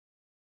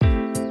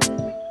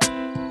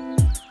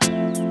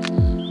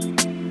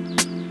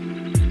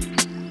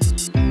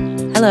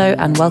Hello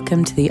and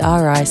welcome to the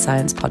RI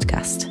Science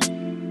Podcast.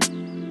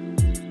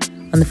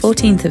 On the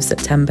 14th of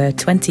September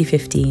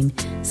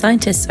 2015,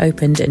 scientists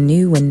opened a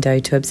new window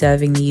to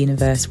observing the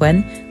universe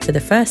when, for the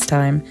first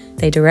time,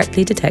 they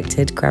directly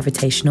detected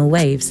gravitational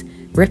waves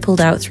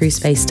rippled out through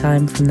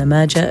space-time from the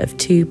merger of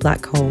two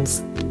black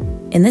holes.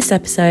 In this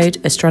episode,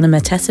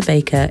 astronomer Tessa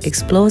Baker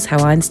explores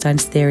how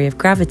Einstein's theory of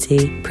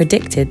gravity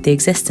predicted the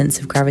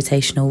existence of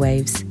gravitational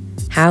waves,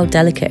 how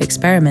delicate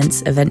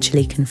experiments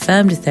eventually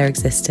confirmed their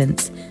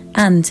existence,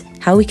 and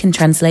how we can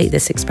translate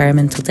this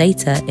experimental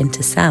data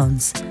into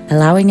sounds,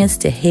 allowing us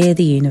to hear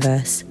the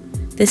universe.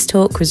 This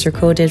talk was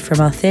recorded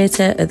from our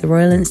theatre at the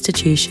Royal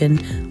Institution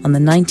on the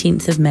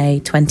 19th of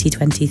May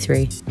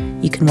 2023.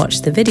 You can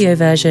watch the video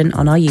version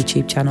on our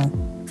YouTube channel.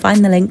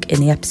 Find the link in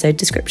the episode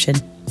description.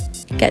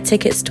 Get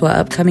tickets to our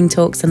upcoming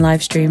talks and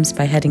live streams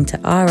by heading to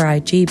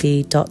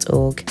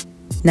rigb.org.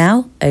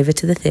 Now, over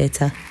to the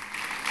theatre.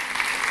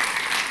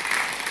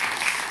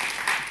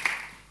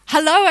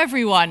 Hello,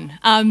 everyone.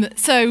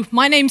 So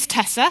my name's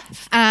Tessa,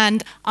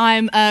 and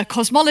I'm a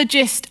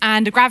cosmologist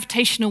and a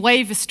gravitational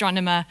wave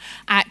astronomer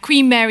at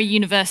Queen Mary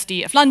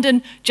University of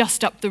London,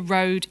 just up the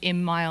road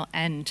in Mile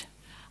End.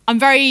 I'm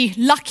very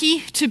lucky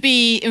to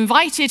be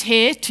invited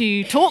here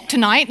to talk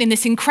tonight in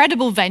this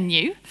incredible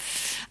venue.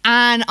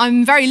 And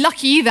I'm very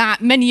lucky that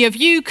many of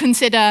you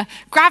consider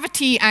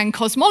gravity and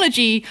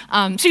cosmology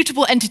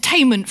suitable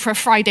entertainment for a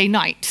Friday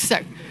night. So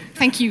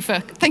thank you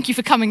for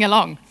coming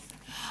along.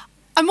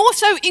 I'm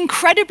also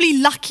incredibly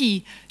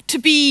lucky to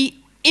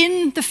be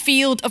in the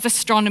field of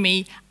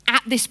astronomy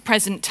at this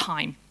present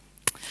time.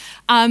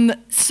 Within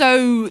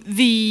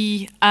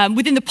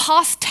the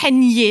past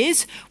 10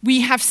 years,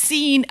 we have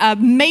seen a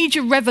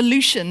major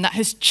revolution that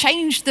has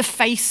changed the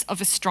face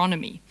of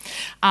astronomy.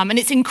 And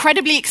it's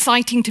incredibly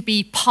exciting to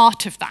be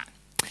part of that.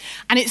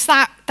 And it's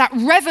that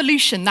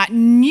revolution, that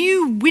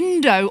new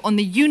window on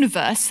the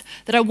universe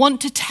that I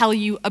want to tell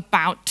you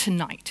about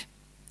tonight.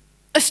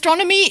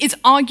 Astronomy is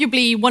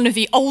arguably one of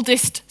the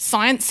oldest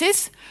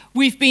sciences.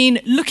 We've been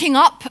looking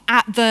up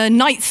at the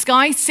night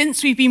sky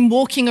since we've been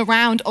walking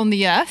around on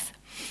the Earth.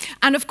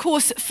 And of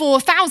course, for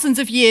thousands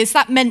of years,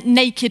 that meant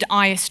naked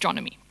eye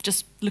astronomy,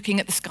 just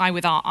looking at the sky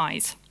with our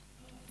eyes.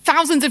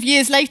 Thousands of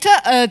years later,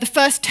 the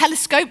first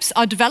telescopes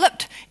are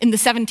developed in the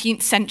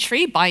 17th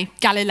century by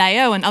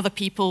Galileo and other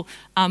people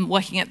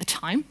working at the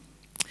time.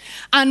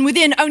 And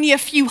within only a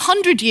few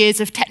hundred years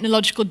of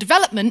technological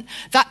development,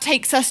 that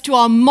takes us to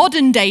our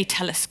modern day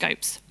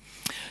telescopes.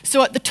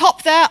 So at the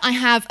top there, I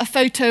have a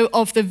photo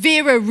of the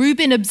Vera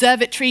Rubin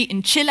Observatory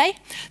in Chile.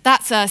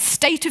 That's a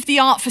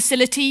state-of-the-art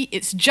facility.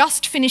 It's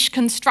just finished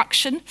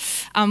construction.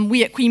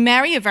 We at Queen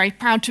Mary are very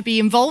proud to be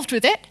involved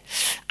with it.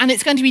 And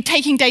it's going to be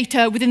taking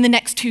data within the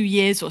next 2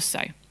 years or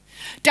so.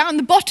 Down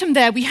the bottom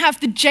there, we have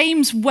the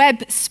James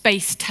Webb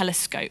Space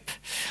Telescope,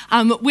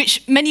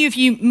 which many of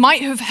you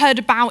might have heard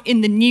about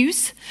in the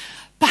news.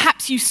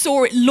 Perhaps you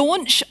saw it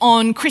launch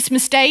on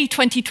Christmas Day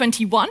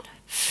 2021.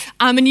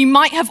 And you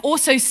might have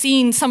also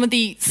seen some of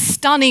the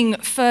stunning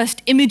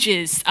first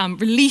images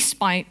released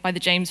by the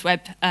James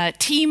Webb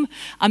team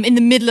in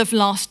the middle of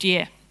last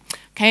year.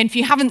 Okay, and if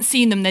you haven't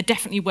seen them, they're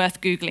definitely worth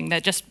Googling.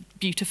 They're just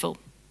beautiful.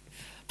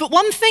 But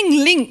one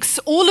thing links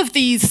all of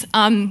these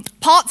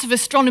parts of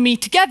astronomy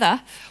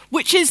together,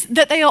 which is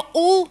that they are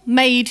all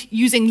made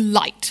using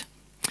light.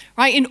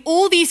 Right? In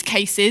all these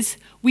cases,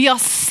 we are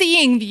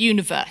seeing the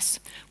universe.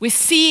 We're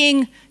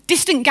seeing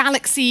distant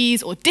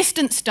galaxies or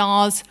distant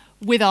stars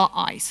with our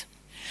eyes.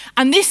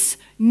 And this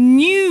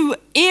new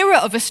era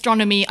of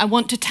astronomy I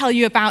want to tell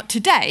you about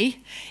today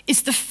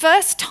is the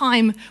first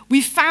time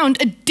we've found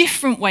a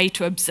different way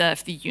to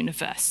observe the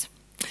universe.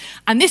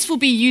 And this will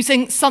be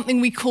using something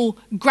we call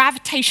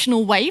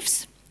gravitational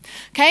waves.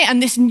 Okay,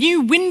 and this new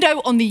window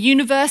on the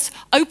universe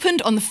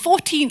opened on the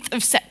 14th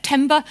of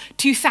September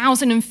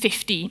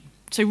 2015.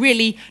 So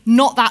really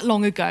not that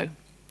long ago.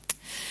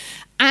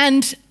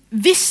 And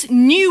this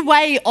new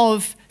way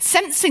of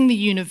sensing the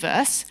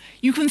universe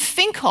you can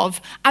think of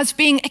as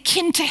being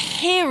akin to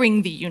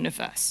hearing the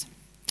universe.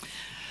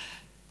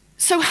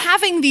 So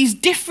having these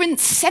different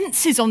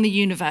senses on the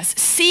universe,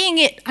 seeing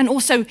it and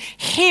also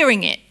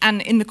hearing it,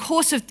 and in the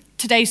course of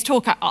today's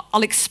talk,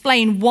 I'll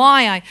explain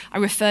why I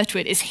refer to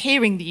it as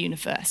hearing the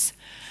universe.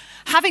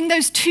 Having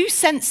those two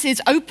senses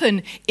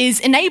open is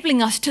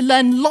enabling us to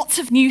learn lots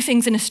of new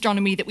things in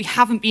astronomy that we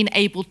haven't been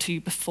able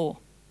to before.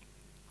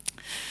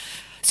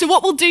 So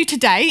what we'll do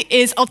today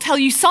is I'll tell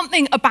you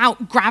something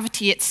about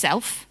gravity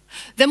itself.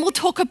 Then we'll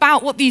talk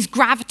about what these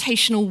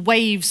gravitational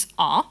waves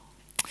are.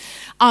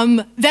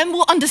 Then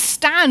we'll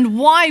understand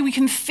why we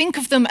can think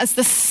of them as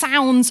the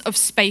sounds of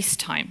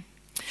space-time.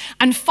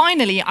 And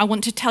finally, I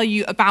want to tell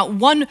you about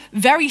one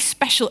very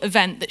special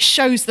event that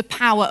shows the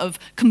power of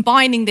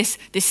combining this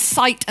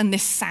sight and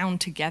this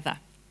sound together.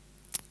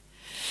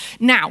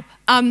 Now,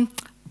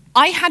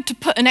 I had to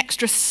put an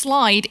extra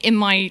slide in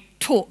my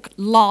talk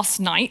last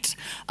night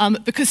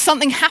because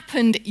something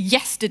happened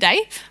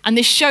yesterday, and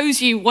this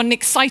shows you what an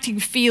exciting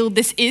field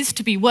this is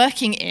to be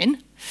working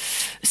in.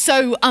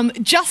 So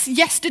just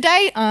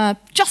yesterday,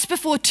 just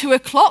before 2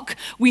 o'clock,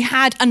 we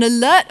had an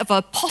alert of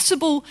a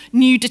possible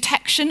new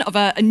detection of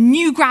a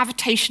new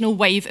gravitational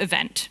wave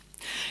event.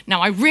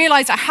 Now, I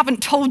realize I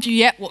haven't told you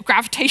yet what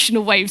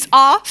gravitational waves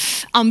are,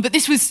 but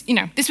this was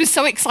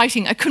so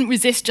exciting, I couldn't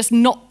resist just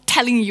not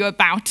telling you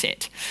about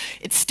it.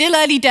 It's still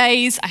early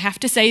days. I have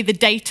to say the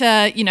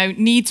data,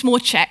 needs more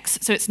checks,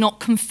 so it's not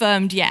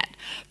confirmed yet.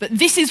 But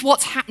this is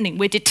what's happening.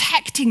 We're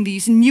detecting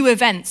these new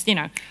events,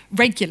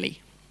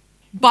 regularly.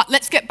 But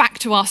let's get back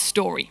to our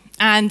story.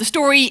 And the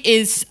story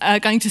is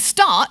going to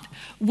start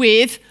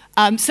with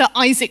Sir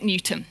Isaac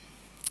Newton.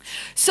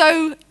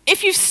 So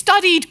if you've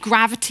studied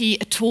gravity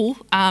at all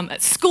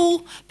at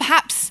school,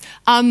 perhaps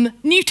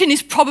Newton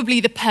is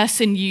probably the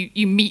person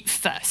you meet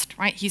first,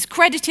 right? He's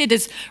credited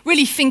as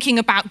really thinking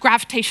about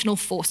gravitational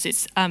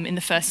forces in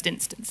the first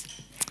instance.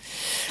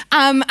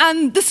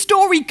 And the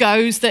story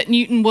goes that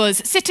Newton was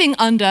sitting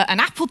under an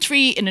apple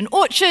tree in an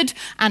orchard,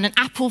 and an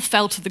apple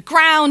fell to the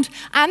ground,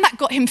 and that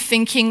got him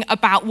thinking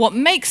about what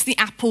makes the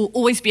apple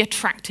always be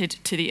attracted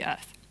to the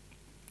earth.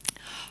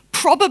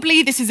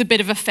 Probably this is a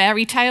bit of a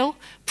fairy tale.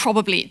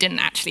 Probably it didn't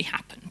actually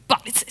happen,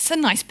 but it's a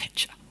nice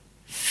picture.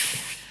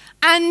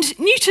 And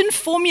Newton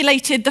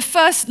formulated the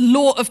first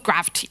law of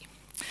gravity.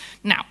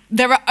 Now,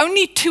 there are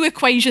only 2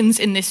 equations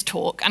in this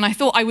talk, and I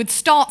thought I would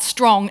start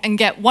strong and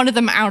get one of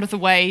them out of the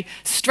way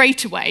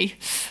straight away,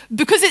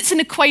 because it's an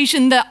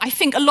equation that I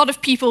think a lot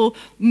of people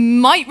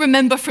might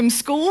remember from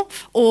school,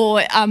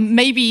 or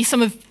maybe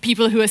some of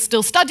people who are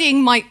still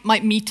studying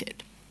might meet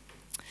it.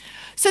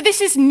 So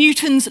this is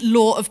Newton's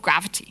law of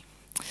gravity.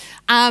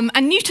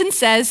 And Newton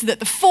says that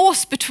the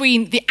force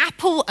between the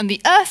apple and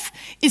the earth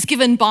is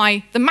given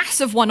by the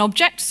mass of one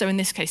object, so in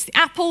this case the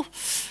apple,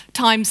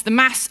 times the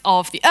mass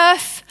of the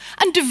earth,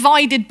 and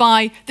divided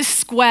by the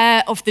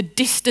square of the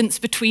distance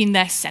between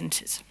their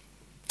centers.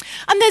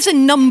 And there's a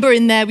number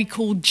in there we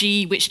call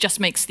g, which just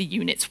makes the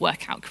units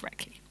work out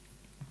correctly.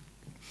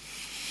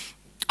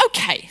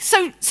 Okay,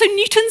 so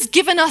Newton's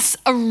given us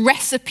a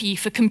recipe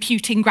for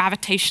computing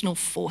gravitational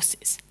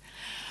forces.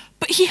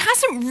 But he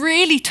hasn't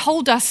really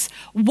told us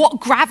what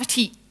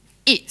gravity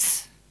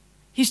is.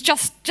 He's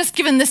just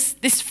given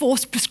this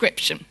force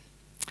prescription.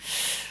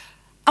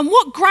 And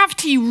what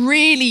gravity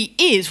really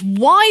is,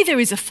 why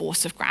there is a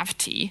force of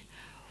gravity,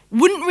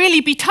 wouldn't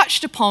really be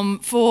touched upon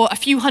for a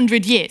few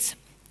hundred years,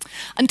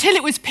 until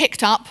it was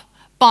picked up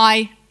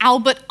by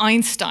Albert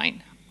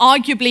Einstein,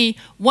 arguably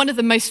one of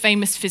the most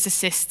famous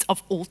physicists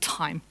of all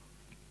time.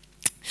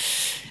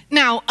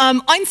 Now,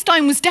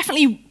 Einstein was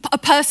definitely a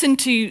person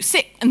to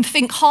sit and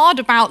think hard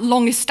about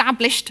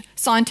long-established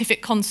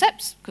scientific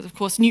concepts, because, of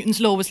course,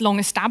 Newton's law was long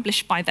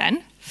established by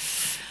then.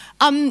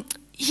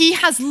 He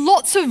has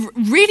lots of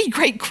really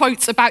great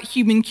quotes about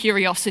human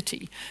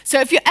curiosity.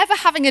 So if you're ever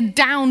having a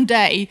down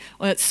day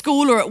at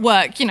school or at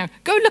work,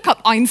 go look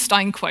up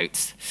Einstein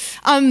quotes.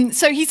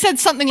 So he said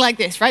something like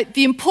this, right?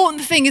 The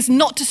important thing is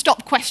not to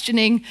stop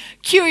questioning.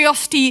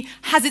 Curiosity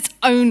has its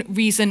own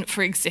reason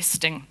for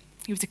existing.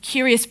 He was a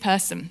curious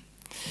person.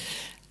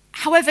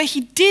 However,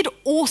 he did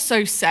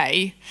also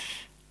say,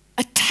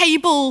 a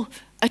table,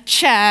 a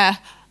chair,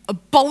 a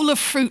bowl of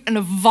fruit, and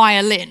a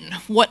violin.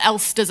 What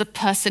else does a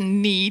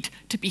person need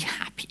to be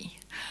happy?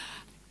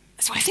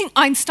 So I think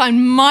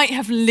Einstein might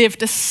have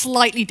lived a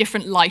slightly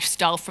different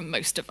lifestyle from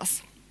most of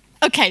us.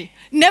 Okay,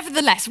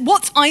 nevertheless,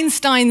 what's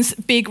Einstein's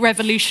big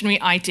revolutionary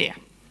idea?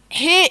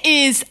 Here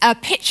is a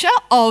picture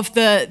of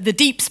the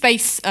deep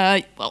space,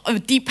 a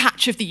deep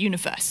patch of the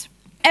universe.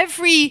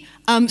 Every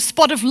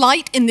spot of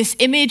light in this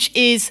image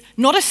is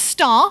not a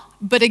star,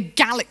 but a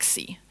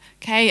galaxy,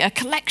 okay? A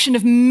collection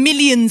of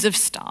millions of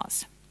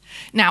stars.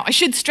 Now, I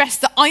should stress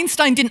that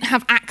Einstein didn't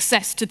have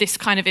access to this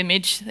kind of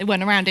image. They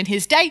weren't around in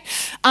his day,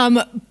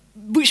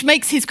 which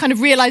makes his kind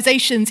of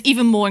realizations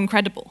even more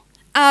incredible.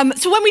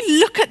 So when we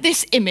look at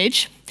this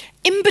image,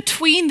 in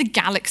between the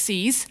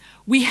galaxies,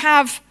 we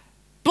have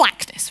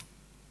blackness,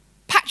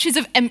 patches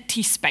of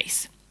empty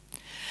space.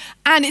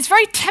 And it's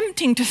very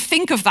tempting to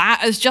think of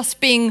that as just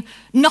being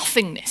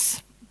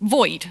nothingness,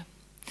 void.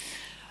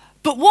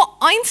 But what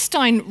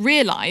Einstein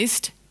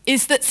realized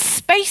is that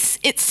space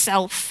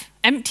itself,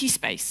 empty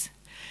space,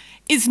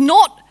 is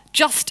not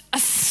just a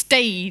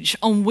stage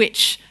on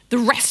which the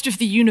rest of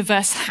the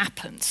universe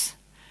happens.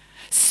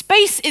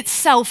 Space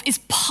itself is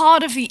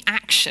part of the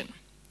action.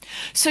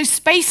 So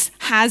space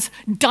has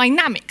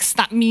dynamics.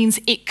 That means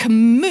it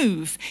can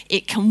move,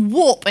 it can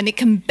warp, and it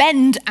can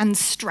bend and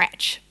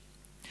stretch.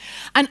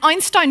 And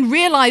Einstein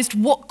realized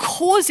what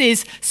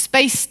causes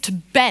space to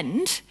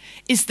bend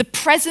is the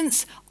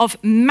presence of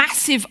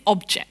massive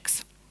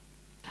objects.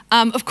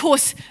 Of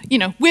course,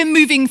 we're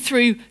moving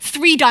through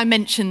 3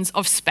 dimensions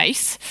of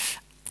space.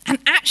 And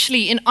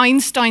actually, in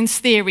Einstein's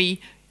theory,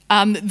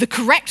 the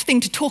correct thing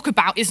to talk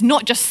about is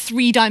not just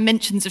 3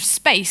 dimensions of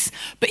space,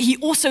 but he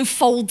also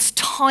folds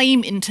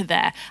time into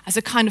there as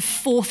a kind of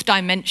 4th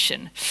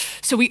dimension.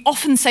 So we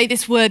often say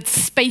this word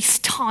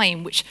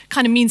space-time, which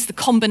kind of means the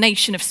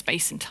combination of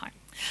space and time.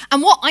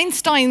 And what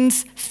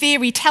Einstein's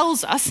theory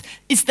tells us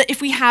is that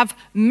if we have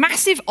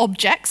massive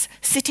objects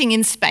sitting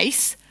in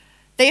space,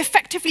 they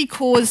effectively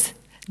cause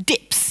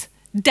dips,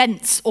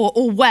 dents,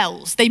 or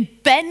wells. They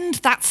bend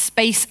that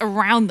space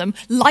around them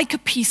like a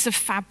piece of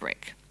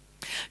fabric.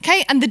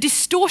 Okay, and the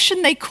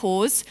distortion they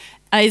cause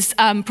is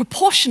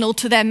proportional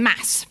to their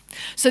mass.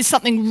 So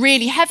something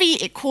really heavy,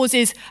 it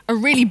causes a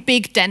really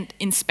big dent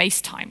in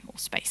space-time or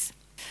space.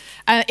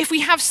 If we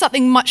have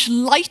something much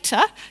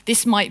lighter,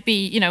 this might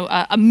be,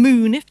 a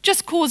moon, it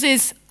just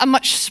causes a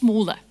much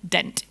smaller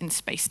dent in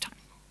space-time.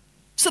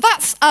 So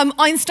that's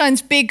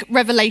Einstein's big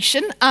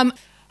revelation.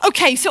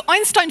 Okay, so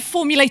Einstein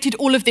formulated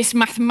all of this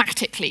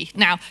mathematically.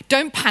 Now,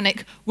 don't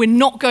panic, we're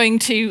not going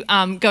to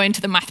go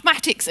into the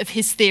mathematics of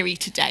his theory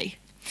today.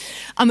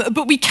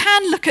 But we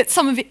can look at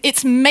some of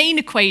its main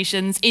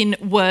equations in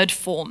word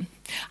form.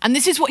 And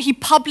this is what he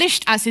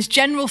published as his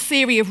general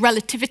theory of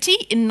relativity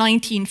in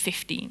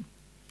 1915.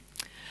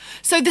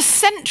 So the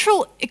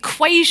central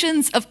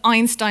equations of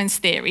Einstein's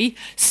theory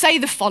say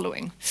the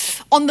following.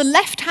 On the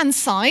left-hand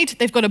side,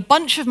 they've got a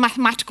bunch of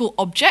mathematical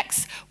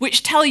objects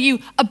which tell you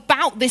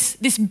about this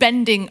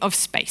bending of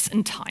space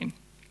and time.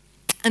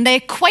 And they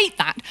equate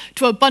that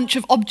to a bunch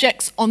of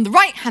objects on the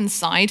right-hand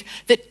side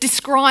that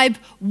describe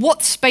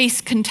what space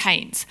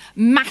contains.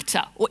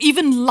 Matter, or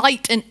even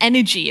light and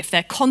energy, if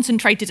they're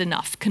concentrated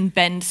enough, can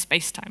bend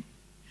space-time.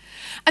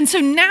 And so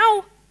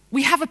now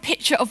we have a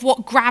picture of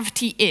what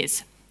gravity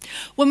is.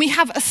 When we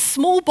have a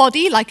small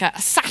body, like a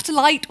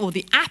satellite or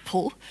the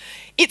apple,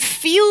 it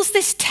feels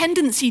this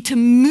tendency to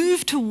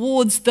move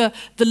towards the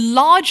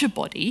larger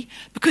body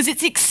because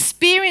it's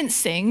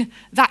experiencing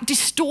that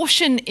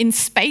distortion in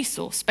space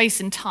or space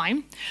and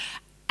time,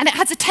 and it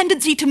has a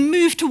tendency to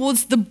move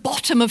towards the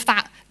bottom of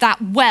that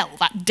well,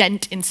 that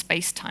dent in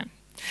space-time.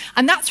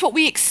 And that's what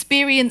we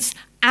experience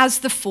as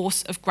the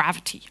force of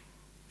gravity.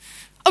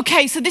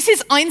 Okay, so this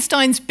is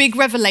Einstein's big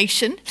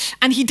revelation,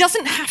 and he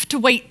doesn't have to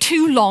wait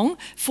too long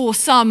for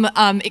some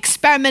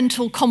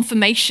experimental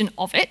confirmation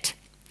of it.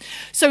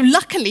 So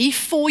luckily,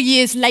 4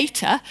 years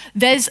later,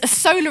 there's a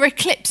solar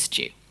eclipse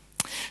due.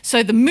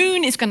 So the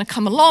moon is going to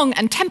come along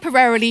and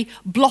temporarily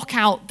block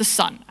out the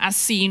sun, as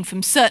seen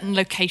from certain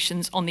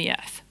locations on the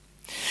Earth.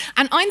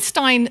 And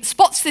Einstein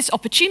spots this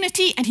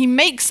opportunity, and he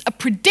makes a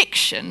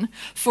prediction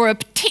for a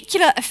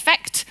particular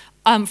effect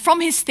from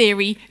his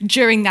theory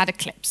during that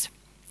eclipse.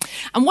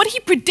 And what he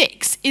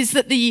predicts is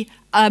that the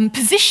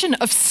position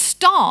of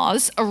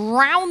stars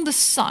around the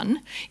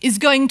sun is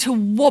going to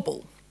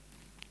wobble.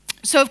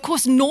 So, of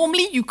course,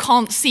 normally you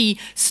can't see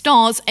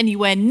stars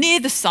anywhere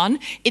near the sun.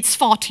 It's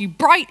far too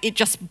bright, it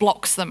just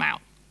blocks them out.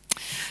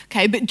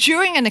 Okay, but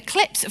during an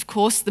eclipse, of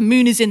course, the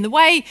moon is in the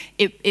way,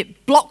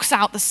 it blocks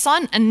out the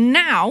sun, and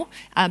now,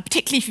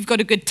 particularly if you've got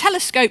a good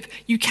telescope,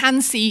 you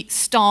can see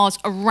stars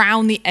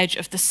around the edge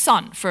of the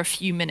sun for a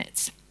few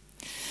minutes.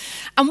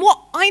 And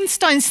what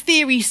Einstein's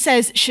theory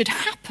says should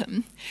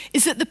happen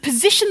is that the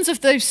positions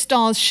of those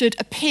stars should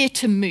appear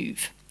to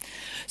move.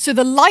 So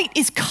the light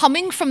is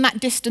coming from that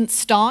distant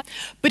star,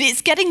 but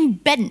it's getting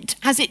bent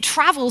as it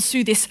travels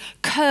through this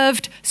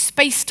curved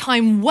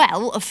space-time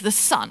well of the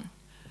sun.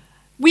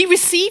 We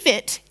receive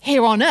it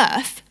here on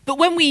Earth, but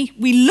when we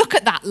look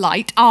at that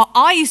light, our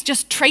eyes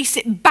just trace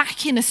it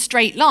back in a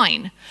straight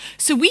line.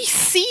 So we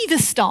see the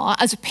star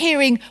as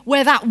appearing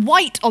where that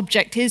white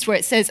object is, where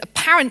it says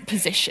apparent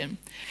position.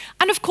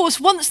 And of course,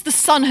 once the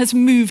sun has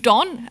moved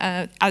on,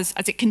 as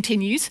it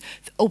continues,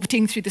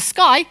 orbiting through the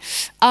sky,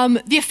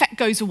 the effect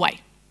goes away.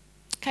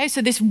 Okay,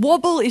 so this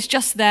wobble is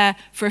just there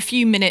for a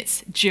few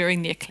minutes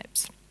during the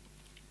eclipse.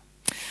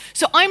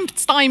 So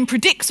Einstein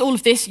predicts all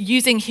of this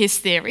using his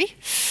theory,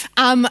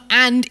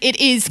 and it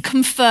is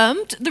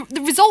confirmed.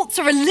 The results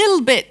are a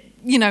little bit,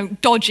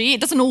 dodgy.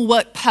 It doesn't all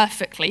work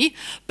perfectly,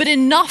 but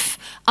enough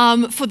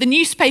for the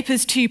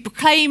newspapers to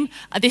proclaim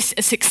this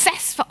a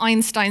success for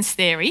Einstein's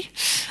theory.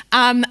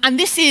 And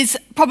this is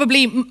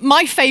probably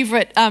my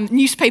favorite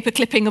newspaper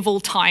clipping of all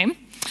time.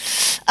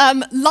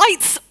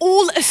 Lights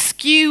all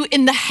askew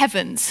in the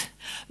heavens,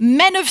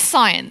 men of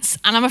science,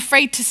 and I'm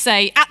afraid to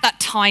say at that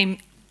time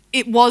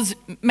it was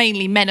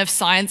mainly men of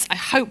science. I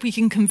hope we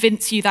can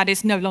convince you that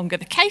is no longer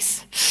the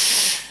case.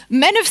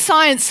 Men of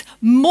science,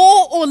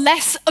 more or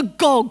less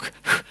agog.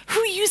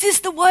 Who uses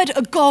the word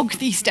agog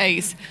these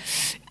days?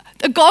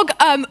 Agog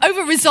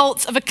over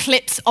results of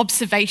eclipse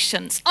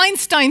observations.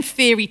 Einstein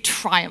theory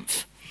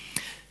triumph.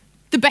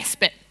 The best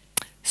bit.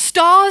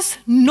 Stars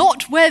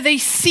not where they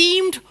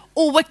seemed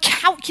or were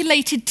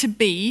calculated to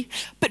be,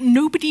 but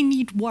nobody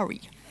need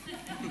worry.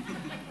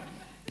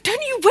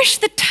 Don't you wish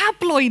the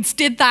tabloids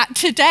did that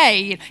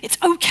today? It's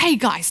okay,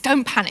 guys,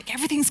 don't panic.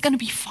 Everything's going to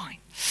be fine.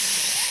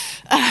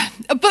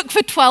 A book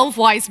for 12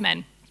 wise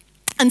men.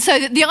 And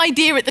so the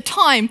idea at the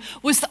time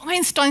was that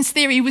Einstein's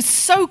theory was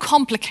so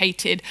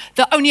complicated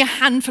that only a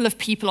handful of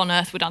people on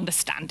Earth would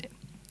understand it.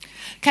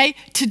 Okay,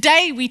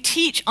 today we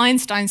teach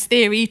Einstein's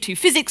theory to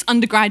physics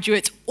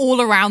undergraduates all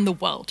around the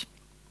world.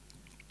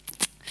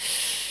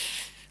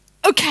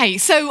 Okay,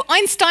 so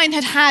Einstein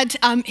had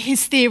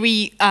his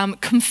theory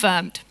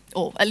confirmed.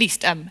 or at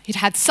least he'd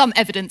had some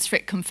evidence for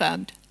it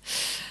confirmed.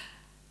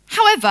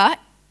 However,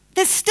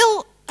 there's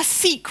still a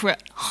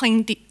secret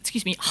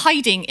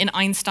hiding in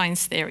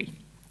Einstein's theory.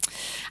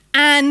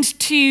 And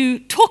to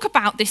talk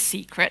about this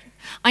secret,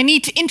 I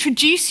need to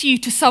introduce you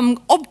to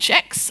some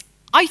objects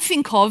I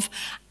think of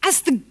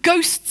as the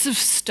ghosts of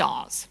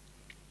stars.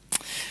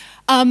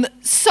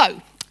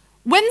 So,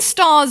 when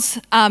stars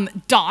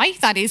die,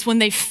 that is, when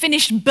they've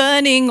finished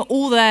burning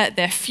all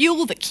their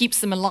fuel that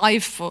keeps them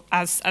alive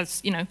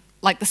as you know,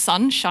 like the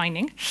sun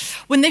shining,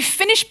 when they've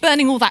finished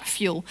burning all that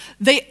fuel,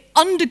 they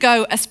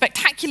undergo a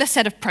spectacular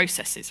set of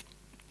processes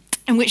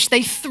in which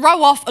they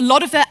throw off a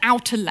lot of their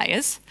outer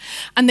layers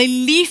and they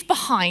leave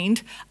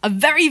behind a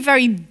very,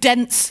 very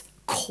dense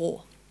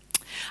core.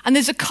 And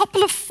there's a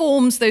couple of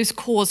forms those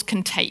cores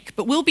can take,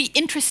 but we'll be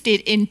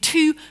interested in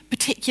two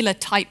particular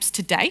types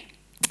today.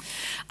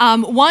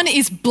 One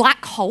is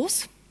black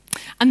holes,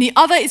 and the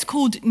other is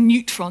called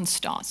neutron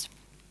stars.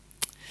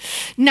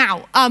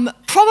 Now,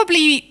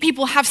 probably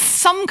people have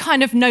some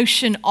kind of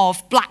notion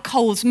of black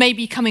holes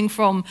maybe coming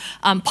from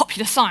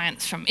popular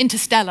science, from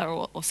Interstellar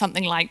or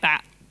something like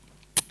that.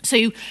 So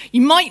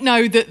you might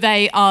know that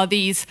they are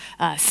these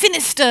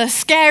sinister,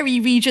 scary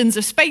regions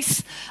of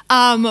space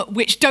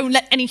which don't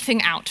let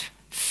anything out.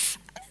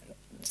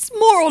 It's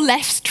more or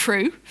less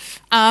true.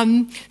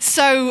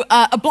 So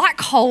a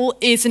black hole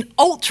is an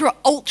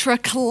ultra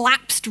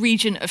collapsed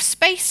region of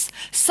space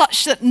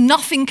such that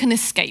nothing can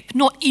escape,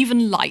 not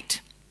even light.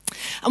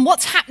 And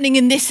what's happening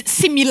in this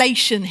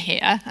simulation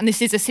here, and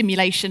this is a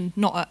simulation,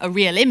 not a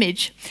real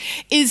image,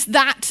 is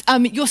that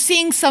you're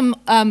seeing some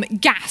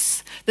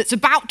gas that's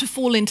about to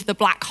fall into the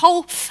black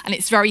hole, and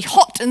it's very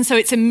hot, and so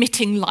it's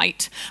emitting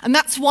light. And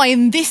that's why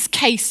in this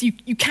case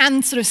you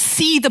can sort of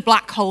see the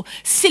black hole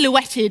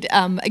silhouetted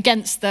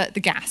against the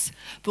gas.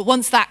 But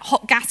once that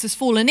hot gas has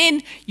fallen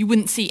in, you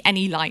wouldn't see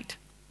any light.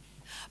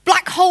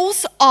 Black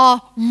holes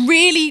are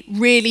really,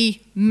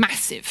 really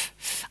massive.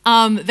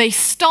 They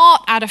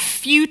start at a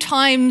few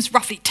times,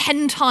 roughly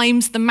 10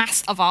 times the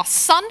mass of our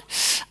sun,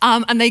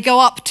 and they go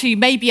up to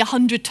maybe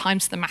 100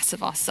 times the mass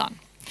of our sun.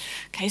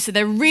 Okay, so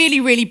they're really,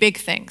 really big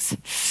things.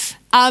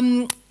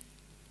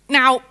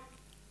 Now,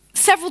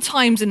 several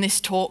times in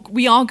this talk,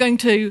 we are going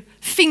to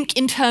think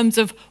in terms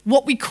of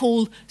what we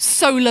call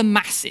solar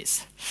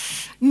masses.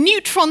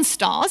 Neutron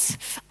stars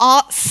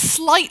are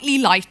slightly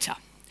lighter.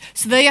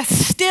 So they are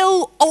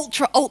still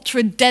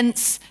ultra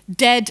dense,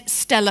 dead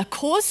stellar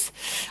cores,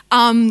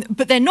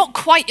 but they're not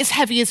quite as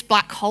heavy as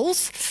black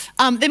holes.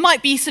 They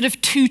might be sort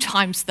of 2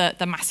 times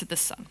the mass of the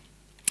sun.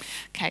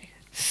 Okay.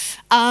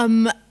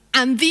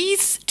 And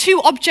these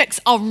two objects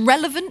are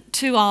relevant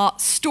to our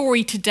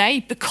story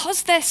today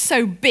because they're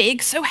so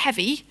big, so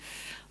heavy.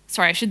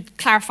 Sorry, I should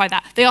clarify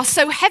that. They are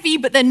so heavy,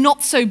 but they're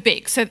not so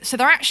big. So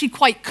they're actually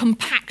quite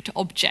compact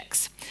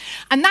objects.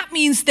 And that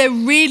means they're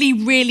really,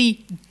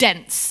 really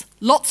dense.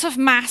 Lots of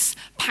mass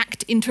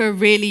packed into a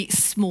really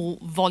small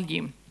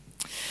volume.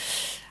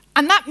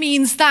 And that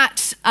means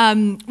that,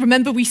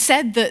 remember we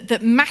said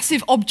that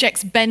massive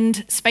objects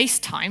bend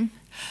space-time,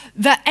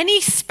 that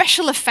any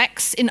special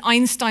effects in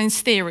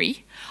Einstein's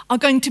theory are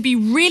going to be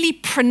really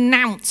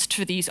pronounced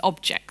for these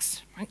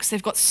objects, right? Because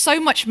they've got so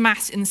much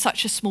mass in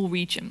such a small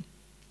region.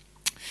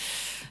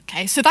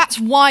 Okay, so that's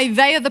why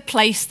they are the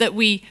place that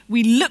we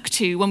look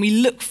to when we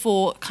look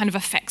for kind of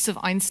effects of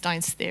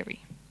Einstein's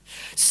theory.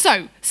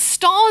 So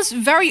stars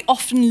very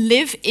often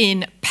live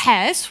in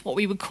pairs, what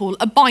we would call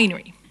a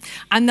binary,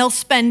 and they'll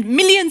spend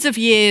millions of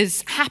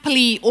years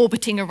happily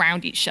orbiting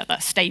around each other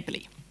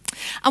stably.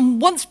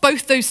 And once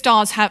both those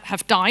stars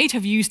have died,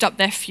 have used up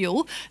their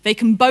fuel, they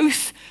can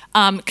both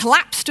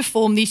collapse to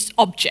form these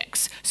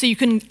objects. So you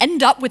can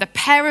end up with a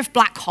pair of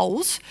black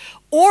holes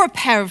or a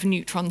pair of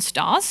neutron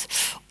stars,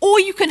 or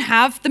you can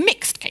have the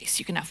mixed case.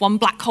 You can have one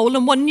black hole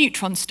and one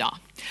neutron star.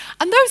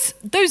 And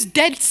those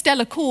dead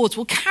stellar cores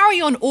will carry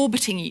on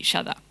orbiting each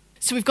other.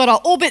 So we've got our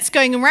orbits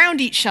going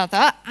around each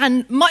other,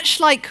 and much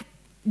like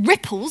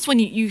ripples, when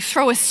you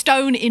throw a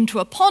stone into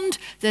a pond,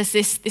 there's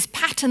this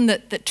pattern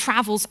that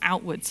travels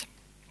outwards.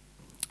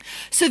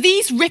 So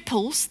these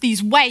ripples,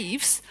 these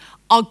waves,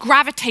 are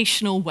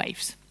gravitational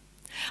waves.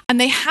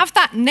 And they have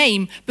that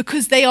name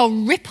because they are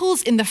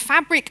ripples in the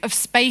fabric of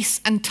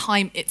space and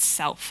time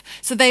itself.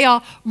 So they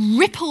are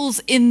ripples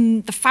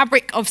in the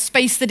fabric of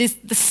space that is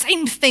the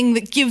same thing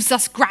that gives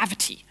us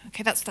gravity.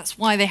 Okay, that's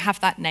why they have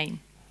that name.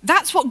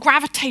 That's what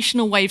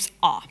gravitational waves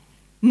are.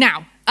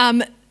 Now,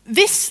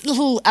 this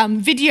little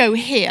video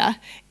here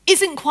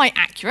isn't quite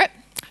accurate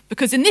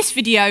because in this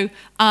video,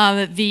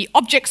 the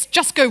objects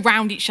just go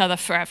round each other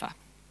forever.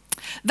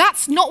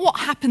 That's not what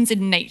happens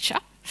in nature.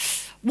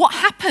 What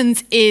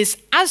happens is,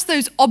 as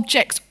those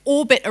objects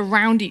orbit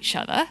around each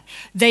other,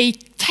 they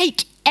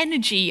take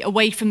energy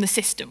away from the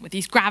system with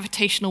these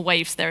gravitational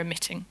waves they're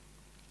emitting.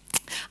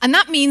 And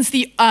that means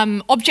the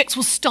objects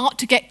will start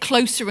to get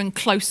closer and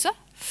closer,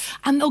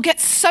 and they'll get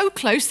so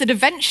close that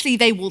eventually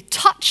they will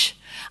touch,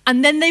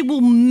 and then they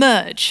will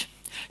merge.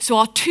 So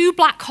our two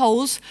black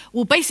holes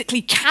will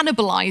basically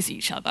cannibalize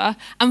each other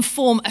and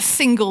form a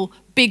single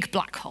big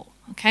black hole.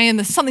 Okay, and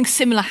there's something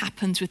similar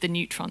happens with the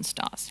neutron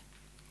stars.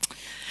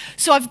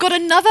 So I've got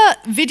another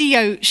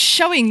video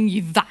showing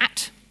you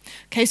that.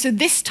 Okay, so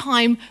this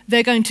time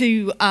they're going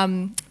to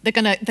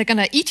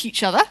eat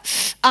each other.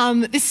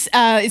 This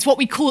is what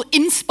we call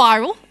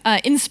in-spiral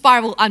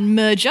and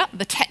merger,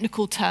 the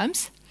technical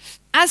terms.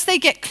 As they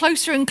get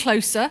closer and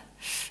closer,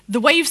 the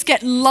waves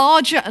get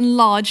larger and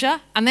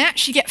larger, and they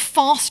actually get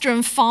faster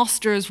and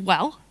faster as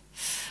well.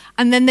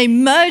 And then they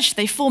merge,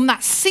 they form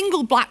that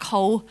single black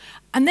hole,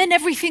 and then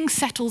everything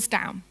settles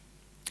down.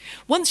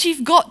 Once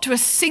you've got to a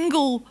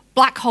single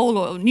black hole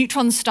or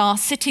neutron star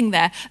sitting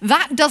there,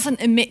 that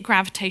doesn't emit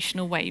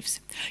gravitational waves.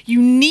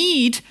 You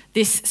need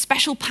this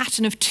special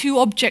pattern of two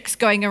objects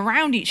going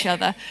around each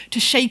other to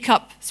shake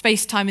up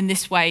space-time in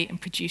this way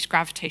and produce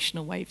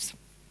gravitational waves.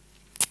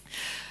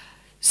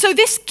 So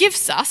this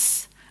gives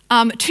us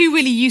two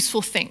really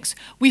useful things.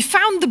 We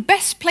found the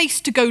best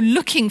place to go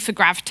looking for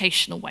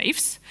gravitational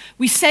waves.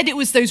 We said it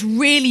was those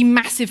really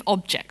massive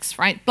objects,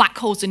 right? Black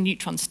holes and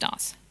neutron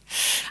stars.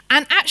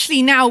 And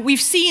actually now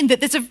we've seen that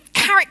there's a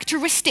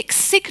characteristic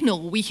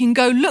signal we can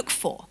go look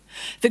for.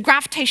 That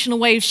gravitational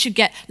waves should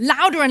get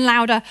louder and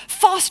louder,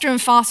 faster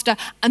and faster,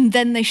 and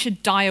then they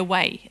should die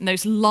away in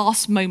those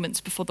last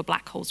moments before the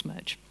black holes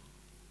merge.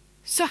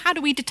 So how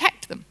do we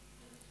detect them?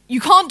 You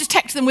can't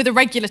detect them with a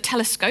regular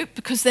telescope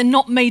because they're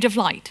not made of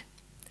light.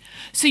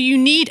 So you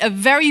need a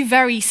very,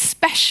 very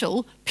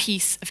special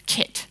piece of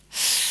kit.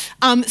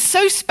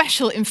 So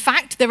special, in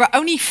fact, there are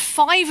only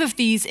 5 of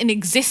these in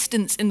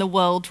existence in the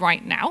world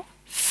right now.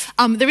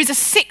 There is a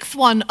 6th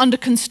one under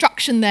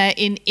construction there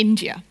in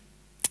India.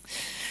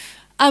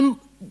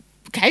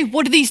 Okay,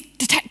 what do these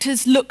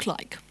detectors look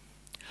like?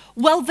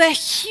 Well, they're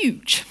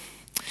huge.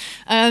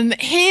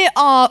 Here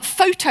are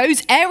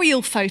photos,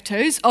 aerial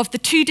photos, of the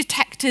 2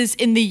 detectors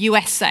in the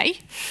USA.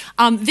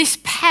 This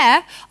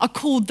pair are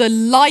called the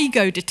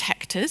LIGO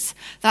detectors.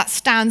 That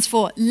stands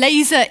for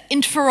Laser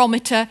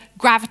Interferometer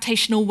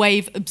Gravitational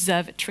Wave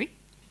Observatory.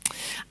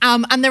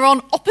 And they're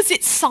on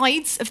opposite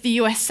sides of the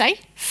USA.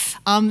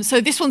 So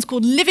this one's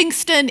called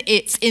Livingston.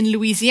 It's in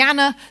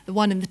Louisiana. The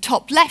one in the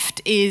top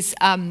left is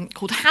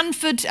called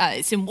Hanford.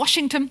 It's in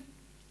Washington.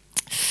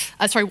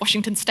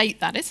 Washington State,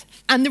 that is.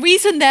 And the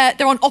reason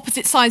they're on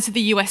opposite sides of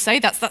the USA,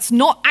 that's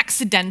not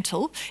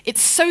accidental.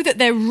 It's so that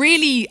they're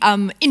really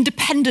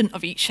independent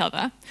of each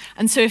other.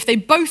 And so if they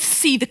both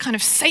see the kind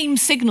of same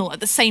signal at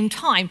the same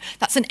time,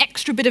 that's an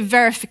extra bit of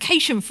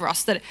verification for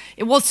us that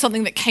it was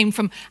something that came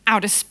from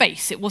outer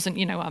space. It wasn't,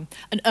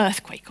 an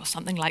earthquake or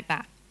something like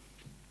that.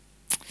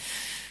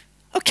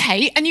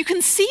 Okay, and you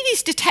can see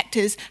these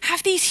detectors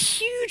have these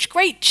huge,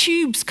 great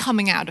tubes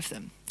coming out of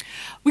them.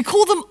 We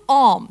call them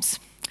arms.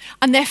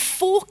 And they're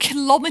 4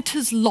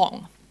 kilometers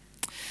long.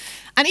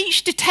 And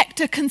each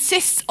detector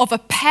consists of a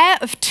pair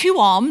of 2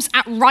 arms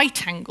at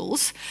right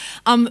angles.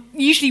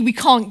 Usually we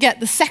can't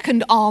get the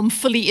second arm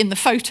fully in the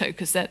photo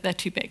because they're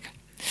too big.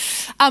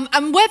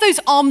 And where those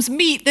arms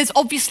meet, there's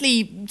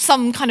obviously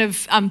some kind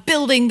of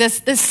building,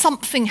 there's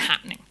something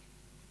happening.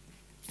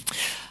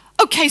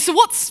 Okay, so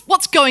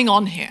what's going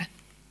on here?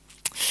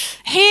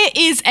 Here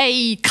is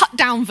a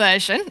cut-down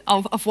version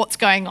of what's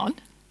going on.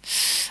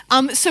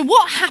 So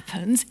what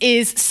happens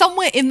is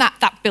somewhere in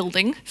that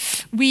building,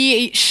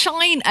 we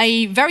shine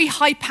a very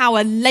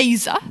high-power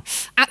laser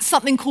at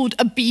something called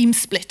a beam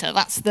splitter.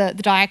 That's the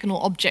diagonal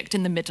object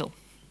in the middle.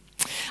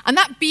 And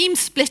that beam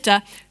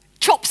splitter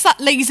chops that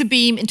laser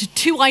beam into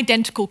 2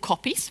 identical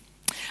copies.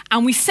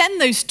 And we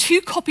send those 2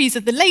 copies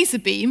of the laser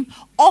beam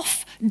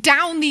off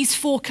down these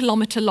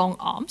 4-kilometer-long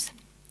arms.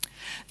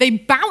 They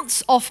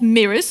bounce off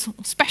mirrors,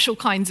 special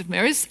kinds of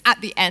mirrors,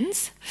 at the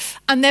ends,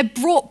 and they're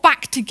brought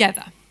back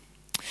together.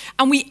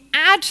 And we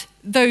add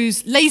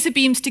those laser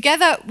beams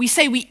together, we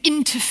say we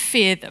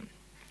interfere them.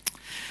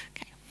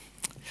 Okay.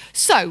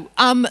 So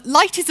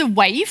light is a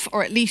wave,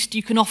 or at least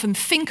you can often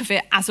think of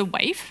it as a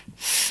wave.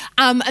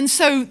 And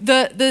so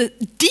the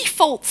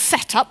default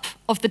setup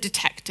of the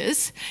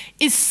detectors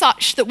is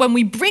such that when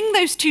we bring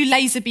those 2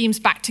 laser beams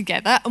back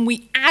together and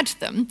we add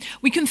them,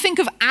 we can think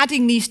of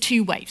adding these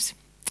 2 waves.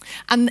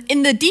 And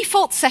in the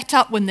default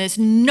setup, when there's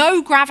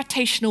no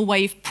gravitational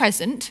wave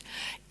present,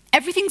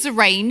 everything's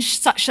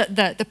arranged such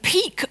that the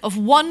peak of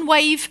one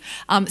wave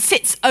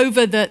sits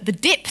over the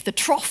dip, the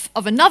trough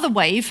of another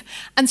wave,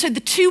 and so the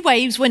 2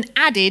 waves, when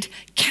added,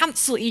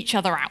 cancel each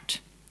other out.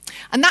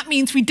 And that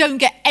means we don't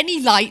get any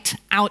light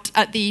out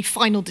at the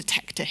final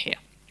detector here.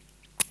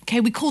 Okay,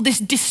 we call this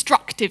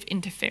destructive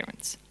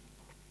interference.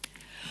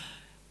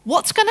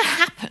 What's going to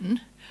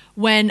happen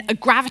when a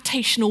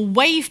gravitational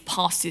wave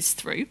passes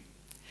through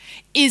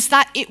is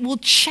that it will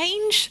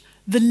change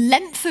the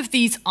length of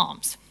these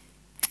arms.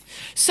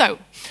 So,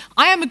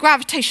 I am a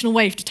gravitational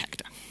wave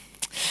detector.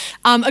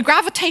 A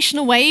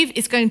gravitational wave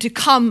is going to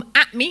come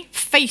at me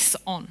face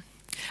on.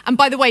 And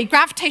by the way,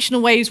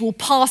 gravitational waves will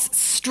pass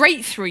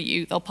straight through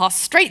you. They'll pass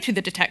straight through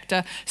the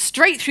detector,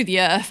 straight through the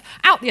Earth,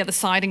 out the other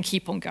side, and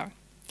keep on going.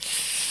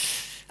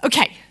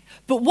 Okay,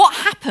 but what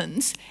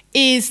happens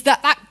is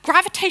that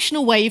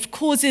gravitational wave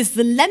causes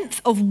the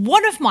length of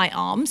one of my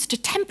arms to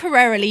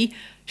temporarily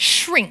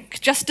shrink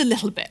just a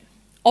little bit.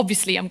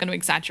 Obviously, I'm going to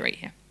exaggerate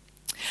here.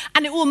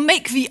 And it will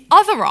make the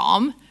other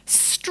arm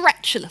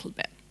stretch a little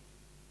bit.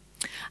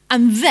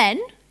 And then,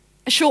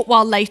 a short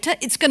while later,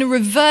 it's going to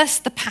reverse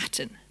the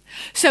pattern.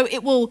 So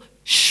it will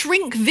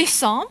shrink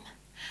this arm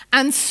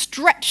and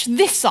stretch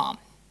this arm.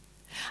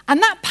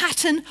 And that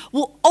pattern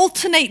will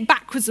alternate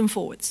backwards and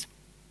forwards.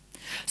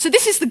 So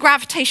this is the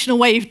gravitational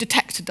wave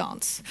detector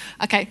dance.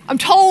 Okay, I'm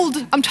told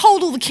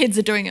all the kids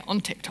are doing it on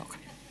TikTok.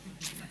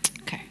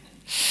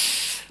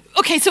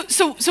 Okay,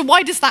 so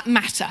why does that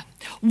matter?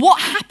 What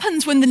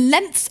happens when the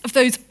lengths of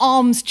those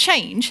arms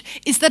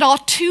change is that our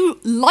two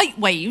light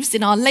waves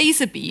in our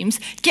laser beams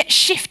get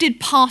shifted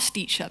past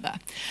each other.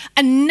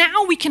 And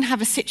now we can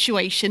have a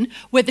situation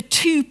where the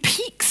two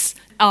peaks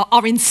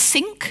are in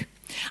sync.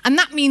 And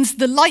that means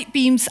the light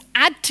beams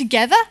add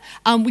together.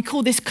 We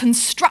call this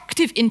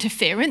constructive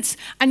interference,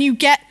 and you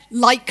get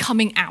light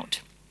coming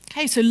out.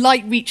 Okay, so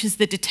light reaches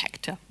the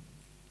detector.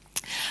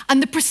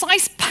 And the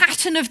precise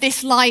pattern of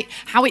this light,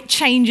 how it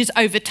changes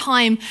over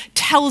time,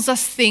 tells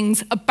us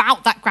things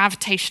about that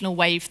gravitational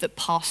wave that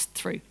passed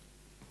through.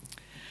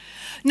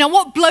 Now,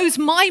 what blows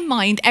my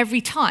mind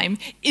every time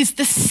is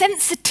the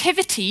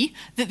sensitivity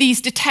that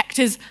these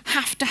detectors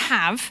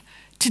have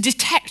to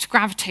detect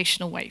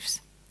gravitational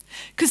waves.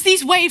 Because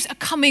these waves are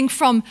coming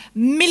from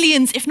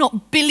millions, if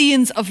not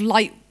billions, of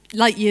light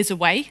years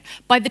away.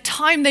 By the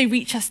time they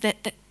reach us, they're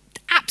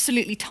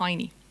absolutely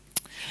tiny.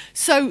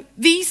 So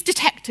these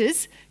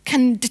detectors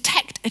can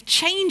detect a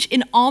change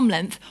in arm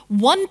length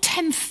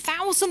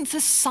 1/10,000th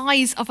the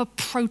size of a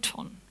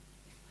proton.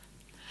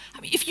 I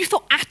mean, if you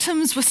thought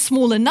atoms were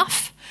small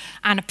enough,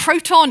 and a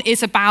proton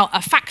is about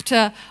a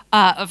factor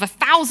of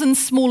 1,000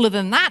 smaller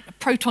than that. A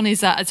proton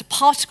is a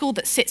particle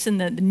that sits in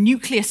the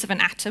nucleus of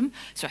an atom,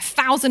 so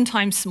 1,000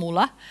 times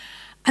smaller.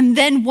 And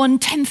then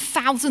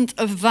 1/10,000th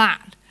of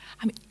that.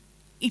 I mean,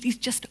 it is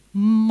just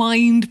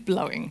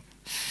mind-blowing.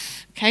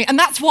 Okay, and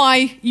that's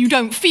why you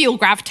don't feel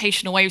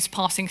gravitational waves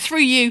passing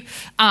through you,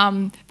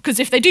 because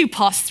if they do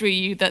pass through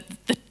you,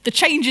 the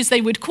changes they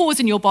would cause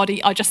in your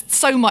body are just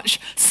so much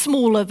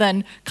smaller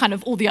than kind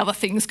of all the other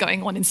things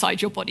going on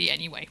inside your body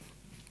anyway.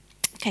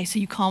 Okay, so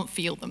you can't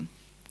feel them.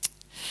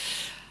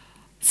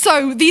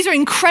 So these are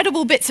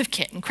incredible bits of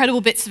kit, incredible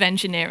bits of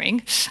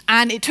engineering,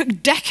 and it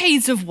took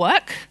decades of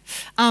work,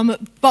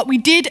 but we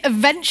did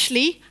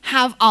eventually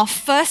have our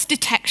first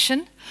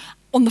detection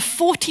on the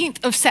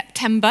 14th of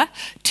September,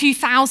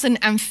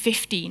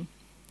 2015.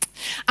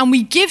 And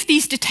we give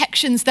these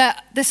detections their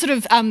sort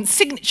of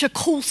signature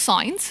call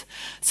signs.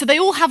 So they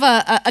all have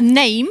a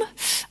name.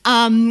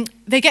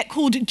 They get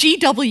called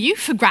GW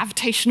for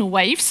gravitational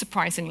waves,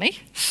 surprisingly.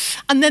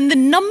 And then the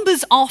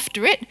numbers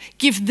after it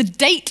give the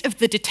date of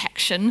the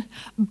detection,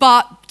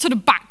 but sort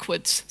of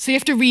backwards. So you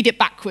have to read it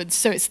backwards.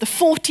 So it's the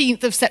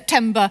 14th of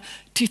September,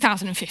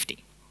 2015.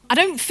 I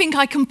don't think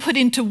I can put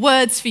into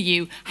words for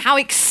you how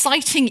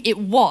exciting it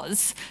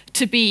was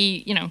to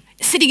be,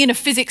 sitting in a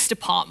physics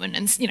department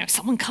and,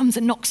 someone comes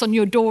and knocks on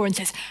your door and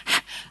says,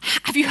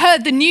 have you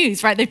heard the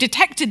news, right? They've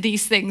detected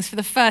these things for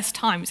the first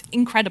time. It's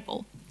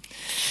incredible.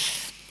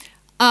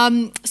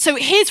 So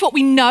here's what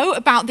we know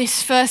about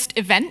this first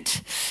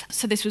event.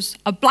 So this was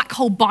a black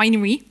hole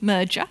binary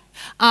merger.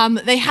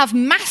 They have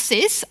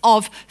masses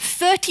of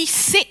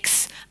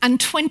 36 and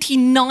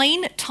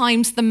 29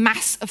 times the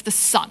mass of the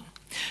sun.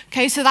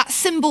 Okay, so that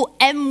symbol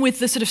M with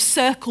the sort of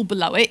circle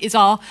below it is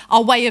our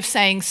way of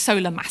saying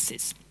solar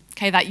masses.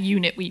 Okay, that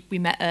unit we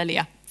met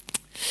earlier.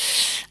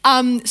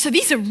 So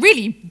these are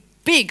really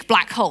big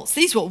black holes.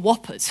 These were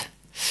whoppers.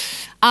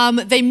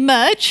 They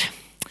merge,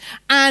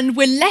 and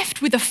we're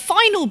left with a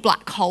final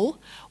black hole,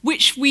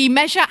 which we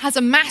measure has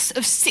a mass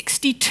of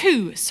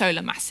 62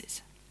 solar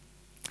masses.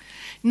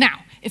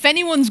 Now, if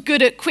anyone's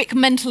good at quick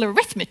mental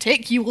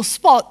arithmetic, you will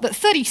spot that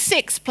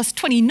 36 plus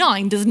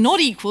 29 does not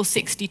equal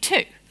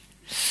 62.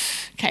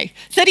 Okay,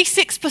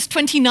 36 plus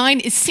 29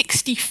 is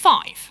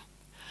 65.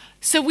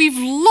 So we've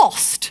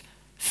lost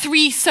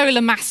 3 solar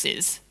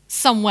masses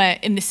somewhere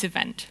in this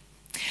event.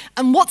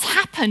 And what's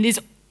happened is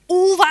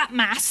all that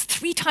mass,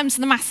 3 times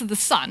the mass of the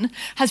sun,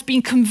 has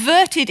been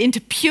converted into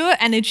pure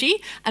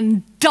energy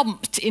and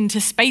dumped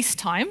into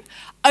space-time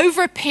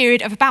over a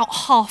period of about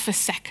half a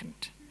second.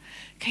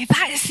 Okay,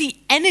 that is the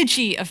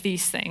energy of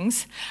these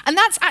things, and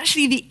that's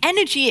actually the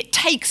energy it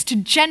takes to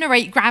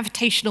generate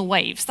gravitational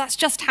waves. That's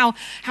just how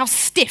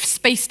stiff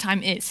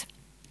space-time is.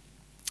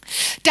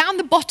 Down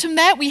the bottom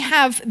there, we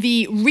have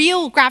the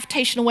real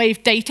gravitational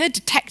wave data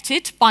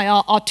detected by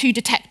our 2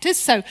 detectors.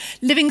 So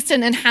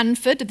Livingston and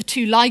Hanford are the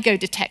 2 LIGO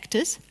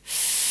detectors.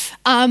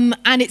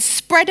 And it's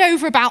spread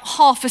over about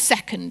half a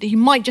second. You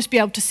might just be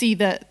able to see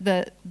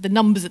the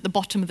numbers at the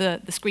bottom of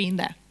the screen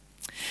there.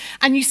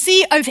 And you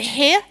see over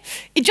here,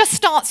 it just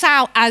starts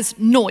out as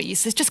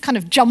noise. It's just kind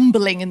of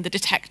jumbling in the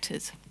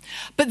detectors.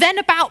 But then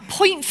about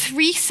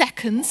 0.3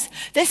 seconds,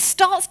 there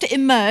starts to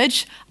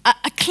emerge a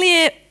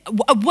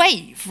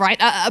wave, right?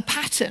 A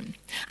pattern.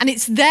 And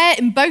it's there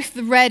in both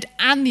the red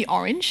and the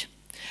orange.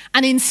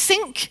 And in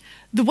sync,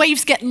 the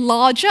waves get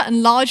larger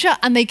and larger,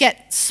 and they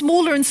get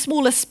smaller and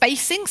smaller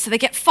spacing, so they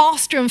get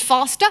faster and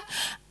faster.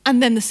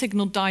 and then the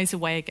signal dies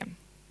away again.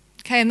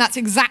 Okay, and that's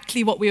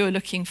exactly what we were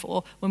looking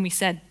for when we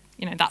said,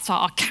 that's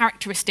our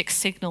characteristic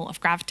signal of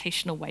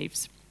gravitational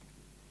waves.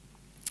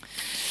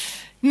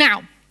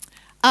 Now,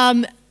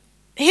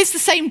 here's the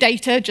same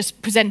data,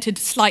 just presented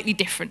slightly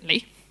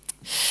differently.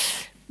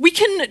 We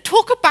can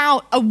talk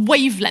about a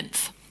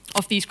wavelength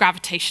of these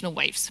gravitational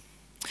waves.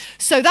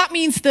 So that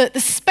means the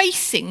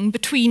spacing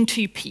between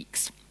two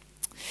peaks.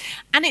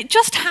 And it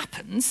just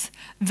happens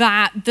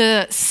that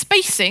the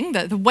spacing,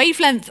 the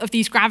wavelength of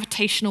these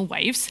gravitational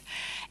waves,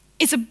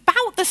 is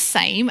about the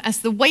same as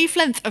the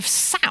wavelength of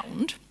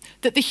sound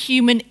that the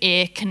human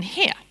ear can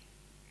hear.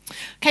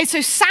 Okay,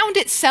 so sound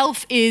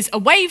itself is a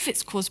wave.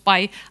 It's caused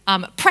by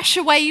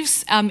pressure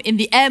waves in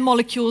the air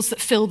molecules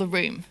that fill the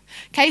room.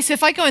 Okay, so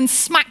if I go and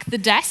smack the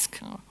desk,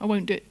 I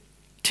won't do it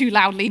too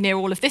loudly near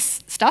all of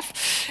this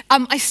stuff,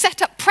 I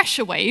set up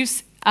pressure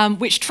waves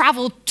which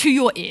travel to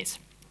your ears.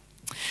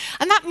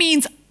 And that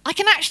means I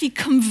can actually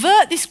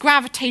convert this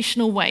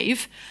gravitational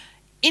wave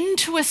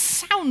into a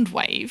sound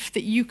wave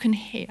that you can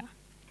hear.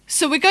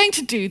 So we're going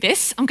to do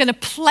this. I'm going to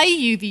play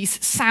you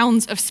these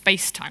sounds of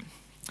space-time.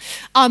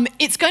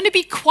 It's going to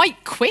be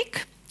quite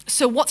quick.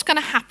 So what's going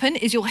to happen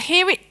is you'll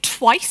hear it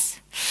twice,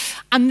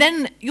 and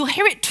then you'll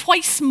hear it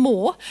twice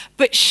more,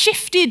 but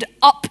shifted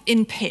up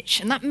in pitch.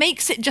 And that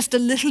makes it just a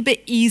little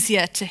bit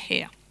easier to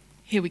hear.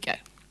 Here we go.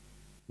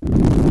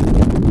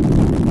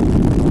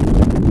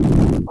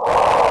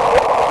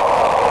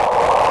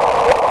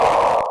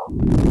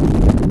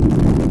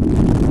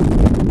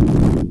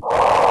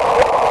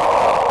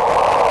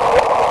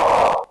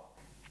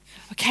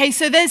 Okay,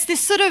 so there's this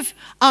sort of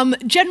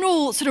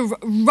general sort of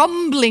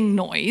rumbling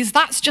noise.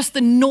 That's just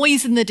the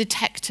noise in the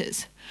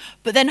detectors.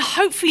 But then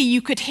hopefully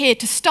you could hear,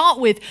 to start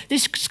with,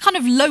 this kind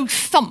of low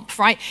thump,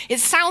 right? It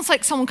sounds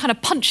like someone kind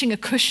of punching a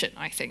cushion,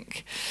 I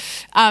think.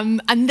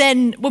 And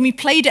then when we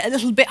played it a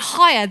little bit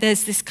higher,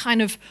 there's this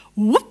kind of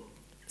whoop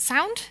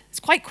sound. It's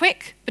quite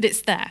quick, but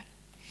it's there.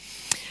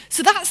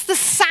 So that's the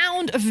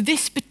sound of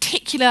this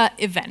particular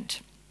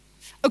event.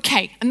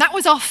 Okay, and that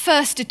was our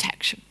first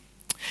detection.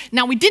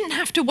 Now, we didn't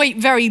have to wait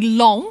very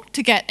long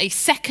to get a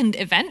second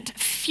event. A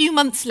few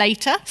months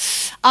later,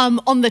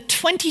 on the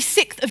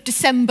 26th of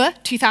December,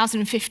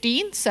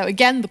 2015, so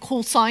again, the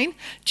call sign,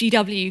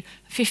 GW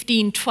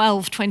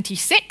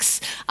 151226,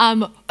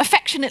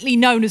 affectionately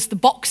known as the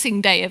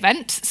Boxing Day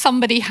event.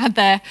 Somebody had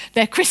their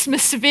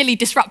Christmas severely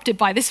disrupted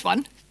by this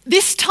one.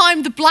 This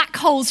time, the black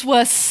holes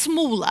were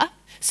smaller.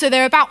 So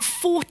they're about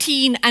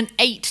 14 and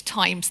 8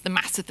 times the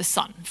mass of the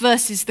sun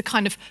versus the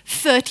kind of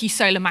 30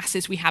 solar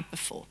masses we had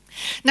before.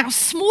 Now,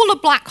 smaller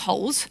black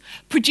holes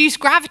produce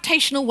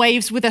gravitational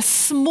waves with a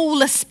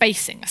smaller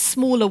spacing, a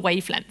smaller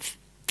wavelength.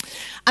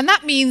 And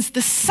that means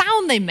the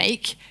sound they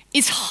make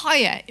is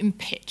higher in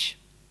pitch.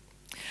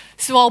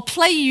 So I'll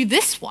play you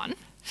this one.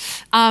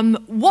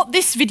 What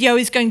this video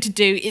is going to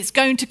do is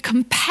going to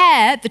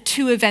compare the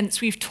two events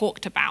we've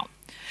talked about.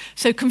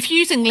 So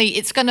confusingly,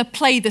 it's going to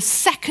play the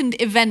second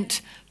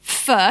event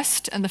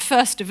first and the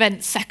first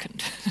event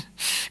second.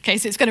 Okay,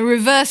 so it's going to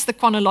reverse the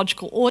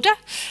chronological order.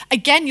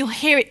 Again, you'll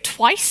hear it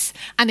twice,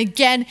 and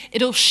again,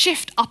 it'll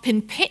shift up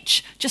in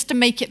pitch just to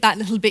make it that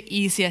little bit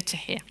easier to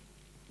hear.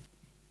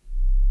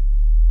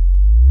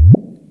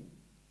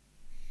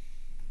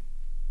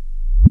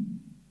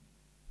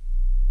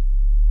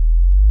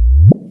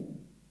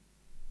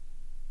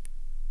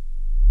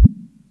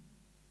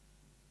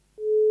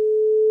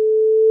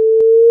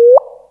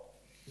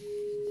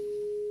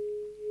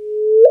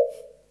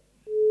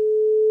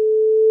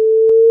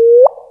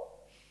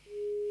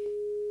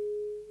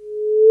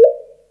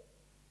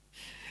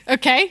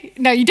 Okay,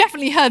 now you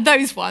definitely heard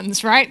those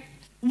ones, right?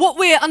 What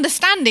we're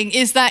understanding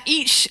is that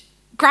each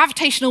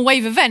gravitational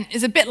wave event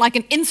is a bit like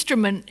an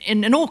instrument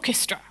in an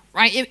orchestra,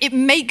 right? It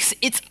makes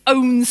its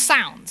own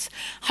sounds.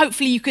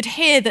 Hopefully you could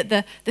hear that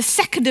the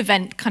second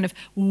event kind of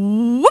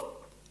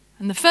whoop,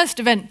 and the first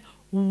event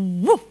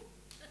whoop.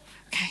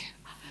 Okay,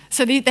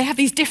 so they have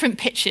these different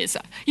pitches.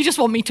 You just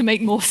want me to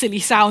make more silly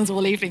sounds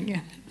all evening.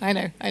 Yeah, I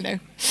know.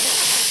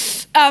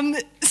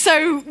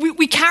 So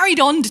we carried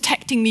on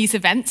detecting these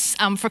events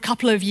for a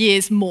couple of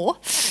years more.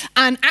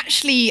 And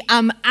actually,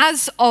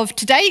 as of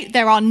today,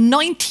 there are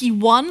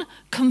 91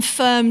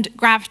 confirmed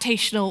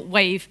gravitational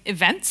wave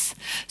events.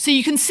 So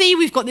you can see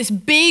we've got this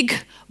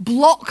big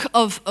block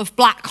of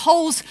black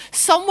holes,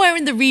 somewhere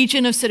in the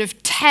region of sort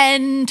of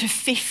 10 to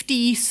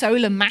 50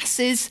 solar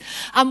masses.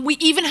 We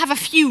even have a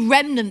few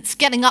remnants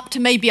getting up to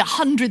maybe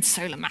 100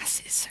 solar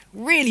masses,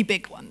 really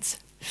big ones.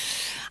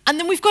 And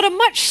then we've got a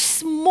much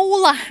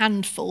smaller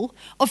handful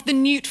of the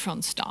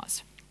neutron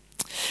stars.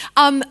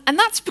 And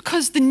that's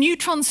because the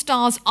neutron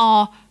stars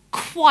are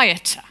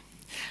quieter.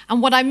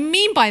 And what I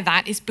mean by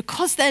that is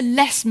because they're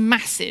less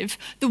massive,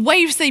 the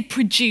waves they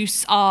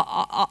produce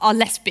are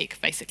less big,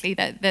 basically.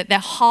 They're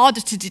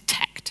harder to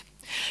detect.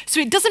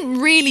 So it doesn't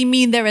really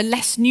mean there are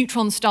less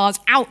neutron stars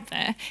out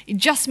there. It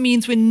just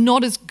means we're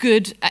not as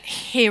good at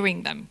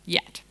hearing them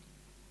yet.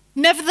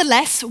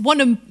 Nevertheless,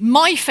 one of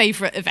my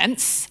favorite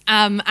events,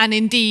 and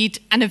indeed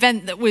an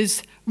event that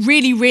was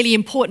really, really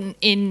important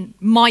in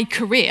my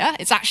career,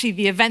 it's actually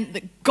the event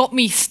that got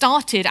me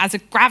started as a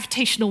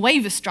gravitational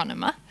wave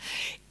astronomer,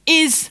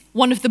 is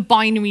one of the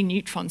binary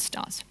neutron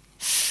stars,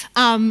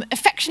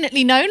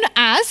 affectionately known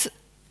as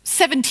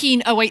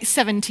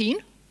 170817.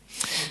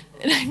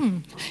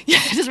 Yeah,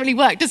 it doesn't really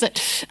work, does it?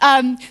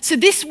 So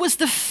this was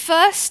the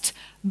first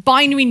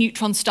binary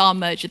neutron star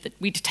merger that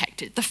we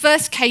detected, the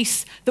first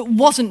case that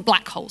wasn't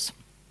black holes.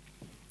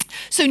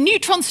 So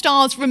neutron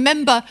stars,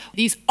 remember,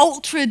 these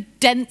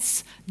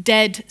ultra-dense,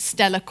 dead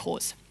stellar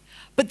cores.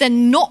 But they're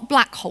not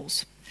black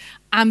holes.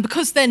 And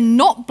because they're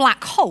not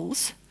black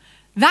holes,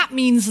 that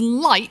means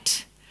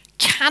light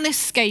can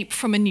escape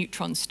from a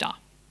neutron star.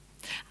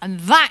 And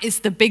that is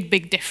the big,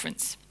 big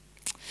difference.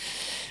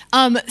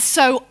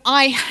 So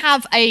I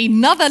have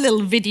another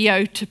little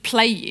video to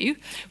play you.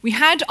 We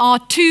had our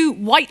two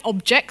white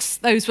objects.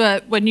 Those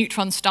were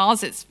neutron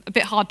stars. It's a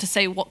bit hard to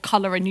say what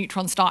color a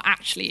neutron star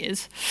actually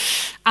is.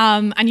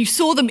 And you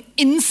saw them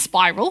in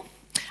spiral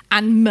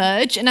and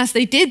merge. And as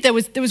they did, there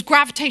was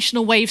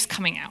gravitational waves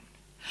coming out.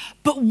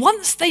 But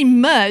once they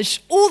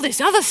merged, all this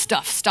other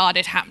stuff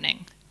started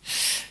happening.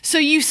 So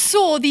you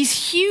saw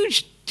these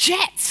huge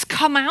jets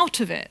come out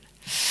of it.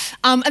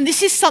 And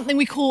this is something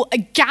we call a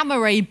gamma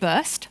ray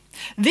burst.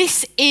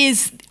 This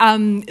is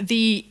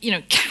the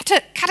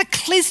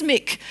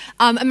cataclysmic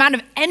amount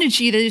of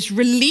energy that is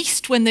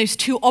released when those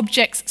two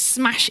objects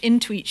smash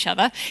into each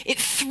other. It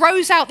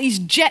throws out these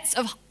jets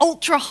of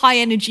ultra-high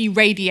energy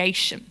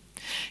radiation.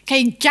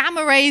 Okay,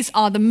 gamma rays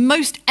are the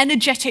most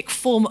energetic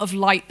form of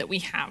light that we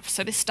have,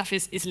 so this stuff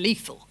is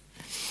lethal.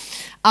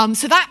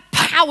 So that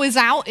powers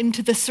out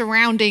into the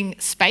surrounding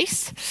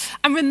space.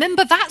 And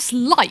remember, that's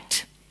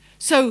light.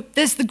 So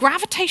there's the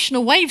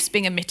gravitational waves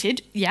being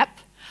emitted, yep,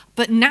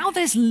 but now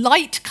there's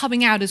light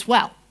coming out as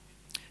well.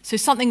 So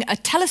something a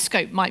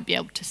telescope might be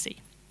able to see.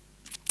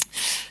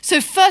 So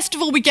first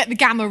of all, we get the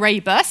gamma ray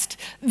burst.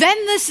 Then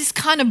there's this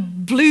kind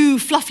of blue,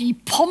 fluffy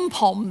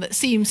pom-pom that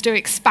seems to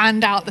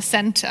expand out the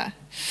center.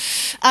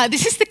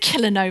 This is the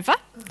kilonova.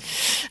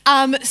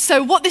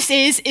 So what this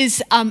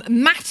is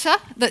matter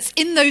that's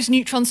in those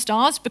neutron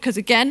stars, because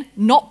again,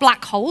 not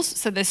black holes,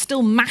 so there's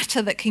still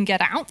matter that can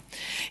get out.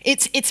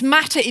 It's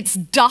matter, it's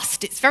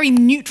dust, it's very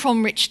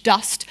neutron-rich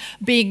dust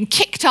being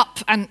kicked up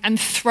and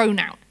thrown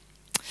out.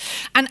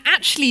 And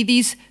actually,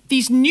 these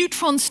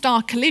neutron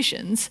star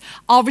collisions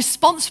are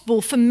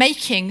responsible for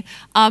making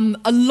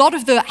a lot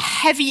of the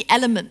heavy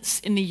elements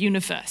in the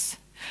universe.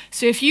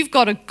 So if you've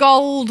got a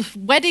gold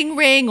wedding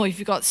ring, or if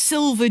you've got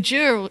silver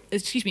jewelry,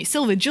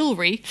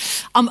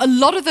 a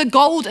lot of the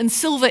gold and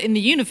silver in the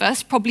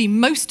universe, probably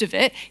most of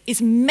it,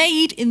 is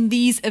made in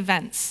these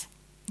events.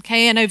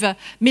 Okay, and over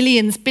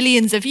millions,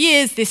 billions of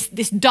years,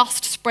 this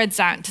dust spreads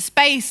out into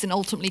space and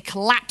ultimately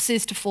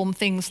collapses to form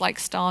things like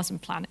stars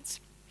and planets.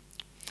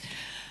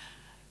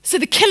 So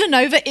the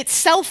kilonova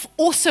itself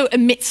also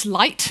emits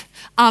light,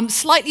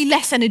 slightly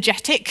less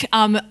energetic,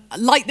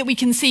 light that we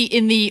can see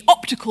in the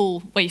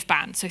optical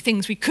waveband, so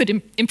things we could,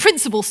 in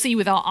principle, see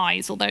with our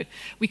eyes, although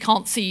we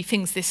can't see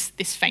things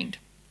this faint.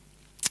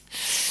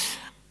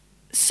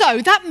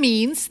 So that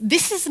means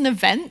this is an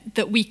event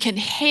that we can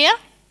hear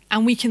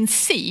and we can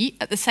see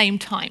at the same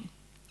time.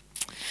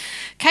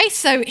 Okay,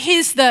 so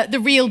here's the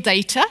real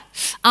data.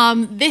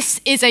 This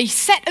is a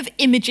set of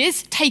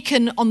images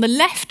taken on the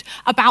left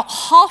about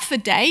half a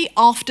day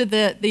after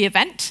the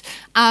event,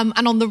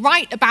 and on the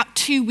right about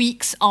 2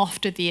 weeks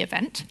after the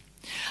event.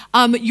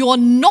 You're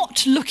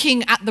not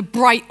looking at the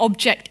bright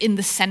object in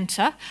the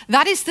center.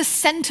 That is the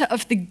center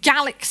of the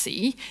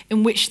galaxy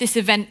in which this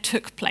event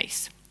took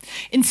place.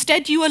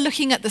 Instead, you are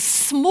looking at the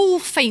small,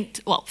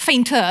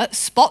 fainter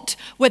spot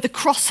where the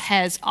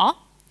crosshairs are.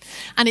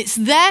 And it's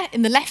there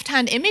in the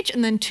left-hand image,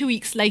 and then 2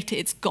 weeks later,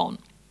 it's gone.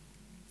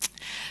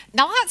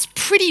 Now, that's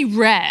pretty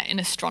rare in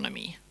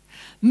astronomy.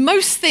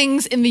 Most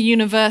things in the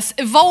universe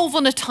evolve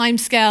on a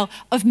timescale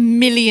of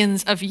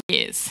millions of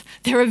years.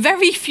 There are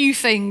very few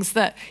things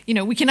that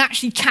we can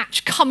actually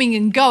catch coming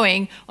and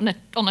going on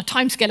a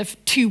timescale of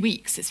 2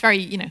 weeks. It's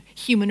very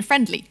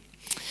human-friendly.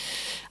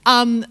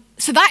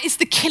 So that is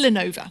the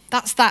kilonova.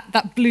 That's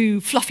that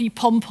blue, fluffy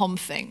pom-pom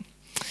thing.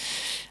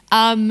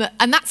 And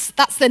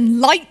that's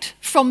then light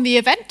from the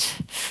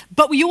event,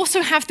 but we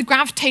also have the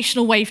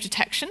gravitational wave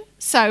detection.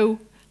 So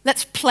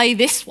let's play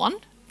this one.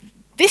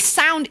 This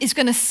sound is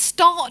going to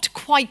start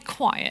quite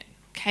quiet.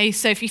 Okay,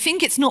 so if you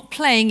think it's not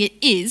playing, it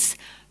is,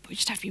 but we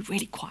just have to be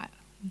really quiet.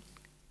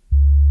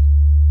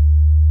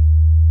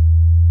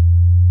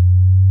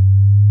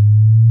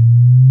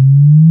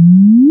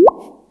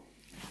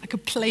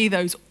 Could play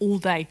those all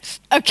day.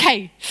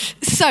 Okay,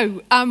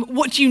 so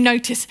what do you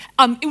notice?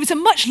 It was a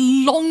much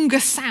longer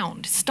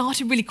sound. It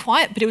started really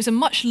quiet, but it was a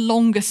much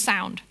longer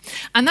sound.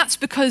 And that's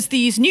because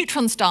these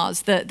neutron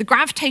stars, the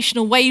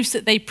gravitational waves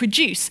that they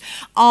produce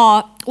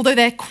are, although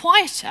they're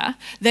quieter,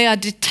 they are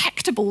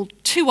detectable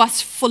to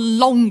us for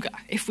longer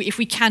if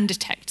we can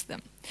detect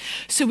them.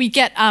 So we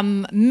get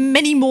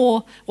many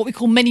more, what we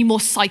call many more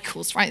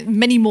cycles, right?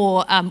 Many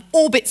more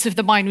orbits of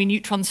the binary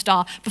neutron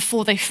star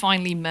before they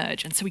finally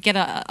merge. And so we get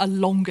a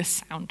longer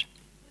sound.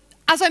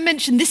 As I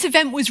mentioned, this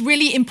event was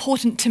really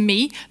important to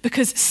me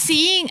because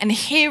seeing and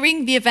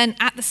hearing the event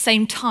at the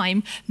same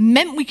time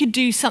meant we could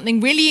do something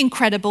really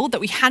incredible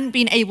that we hadn't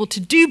been able to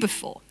do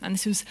before. And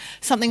this was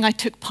something I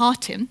took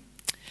part in.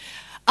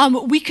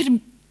 We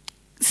could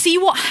see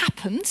what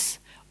happens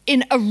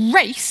in a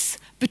race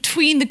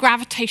between the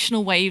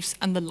gravitational waves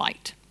and the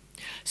light.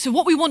 So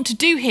what we want to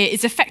do here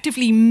is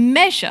effectively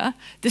measure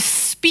the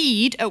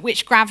speed at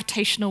which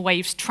gravitational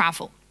waves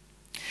travel.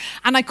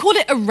 And I call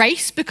it a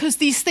race because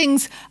these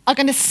things are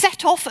going to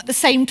set off at the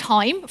same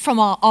time from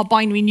our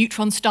binary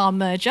neutron star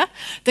merger.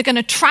 They're going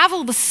to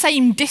travel the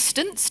same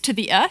distance to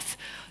the Earth,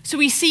 so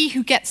we see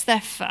who gets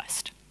there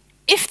first.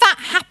 If that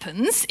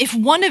happens, if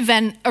one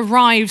event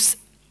arrives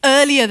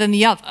earlier than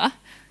the other,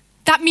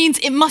 that means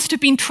it must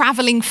have been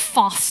traveling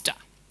faster,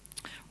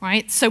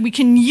 right? So we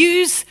can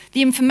use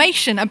the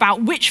information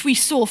about which we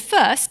saw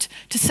first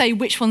to say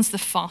which one's the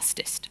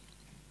fastest.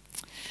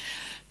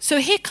 So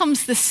here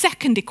comes the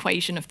second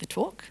equation of the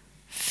talk.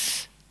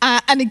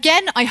 And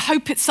again, I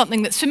hope it's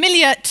something that's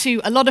familiar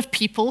to a lot of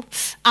people.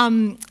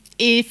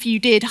 If you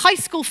did high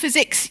school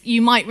physics, you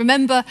might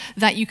remember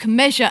that you can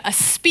measure a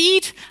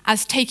speed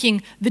as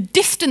taking the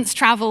distance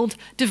traveled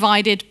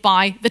divided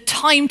by the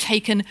time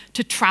taken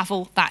to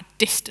travel that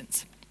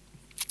distance.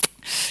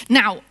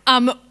 Now,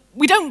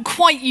 we don't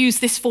quite use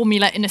this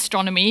formula in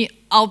astronomy.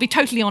 I'll be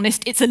totally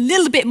honest, it's a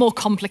little bit more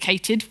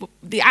complicated,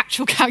 the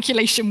actual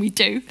calculation we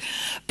do.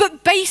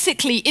 But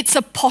basically, it's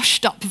a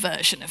poshed up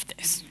version of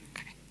this.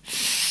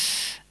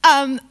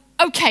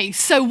 Okay,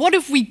 so what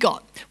have we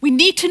got? We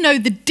need to know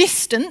the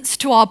distance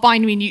to our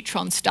binary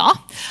neutron star.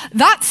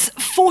 That's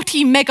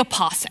 40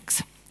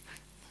 megaparsecs.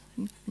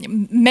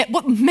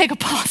 What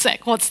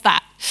megaparsec? What's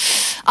that?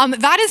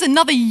 That is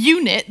another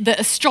unit that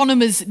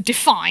astronomers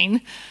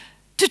define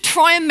to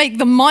try and make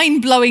the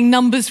mind-blowing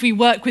numbers we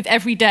work with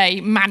every day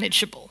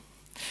manageable.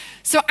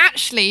 So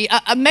actually,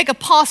 a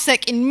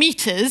megaparsec in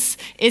meters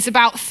is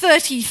about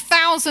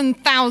 30,000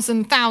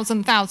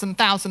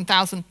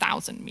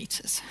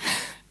 meters.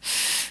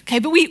 Okay,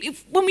 but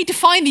when we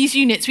define these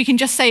units, we can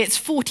just say it's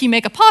 40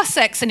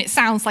 megaparsecs, and it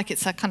sounds like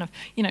it's a kind of,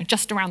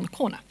 just around the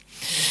corner.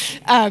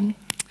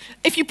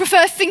 If you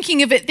prefer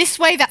thinking of it this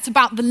way, that's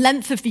about the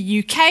length of the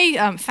UK,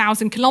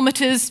 1,000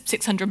 kilometers,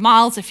 600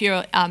 miles if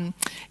you're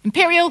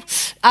imperial,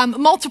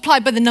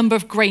 multiplied by the number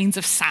of grains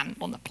of sand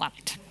on the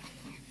planet.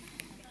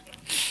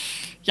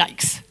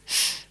 Yikes.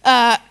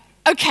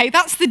 Okay,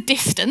 that's the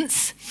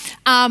distance.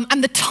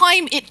 And the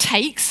time it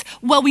takes,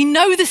 well, we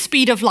know the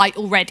speed of light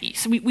already,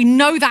 so we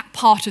know that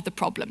part of the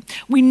problem.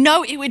 We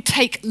know it would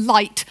take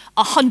light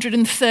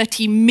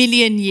 130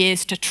 million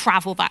years to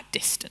travel that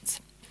distance.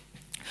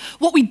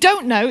 What we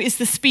don't know is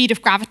the speed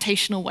of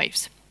gravitational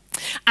waves.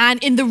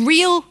 And in the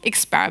real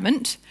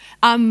experiment,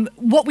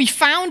 what we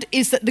found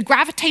is that the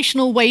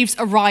gravitational waves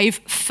arrive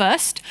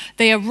first.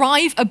 They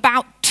arrive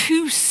about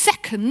 2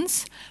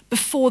 seconds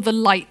before the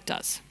light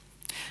does.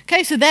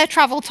 Okay, so their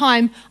travel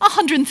time,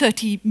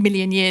 130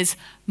 million years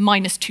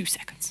minus 2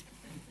 seconds.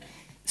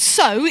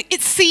 So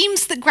it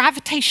seems that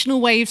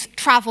gravitational waves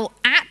travel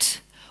at,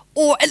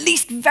 or at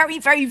least very,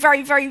 very,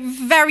 very, very,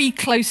 very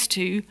close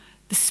to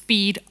the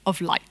speed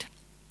of light.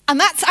 And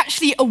that's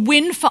actually a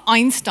win for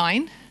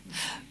Einstein,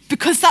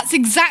 because that's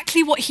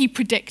exactly what he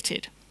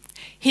predicted.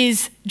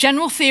 His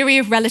general theory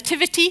of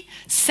relativity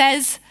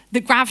says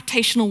that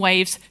gravitational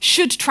waves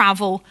should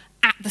travel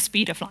at the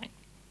speed of light.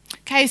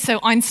 Okay, so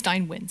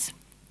Einstein wins.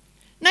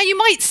 Now you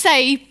might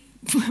say,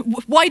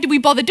 why do we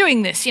bother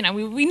doing this?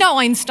 We know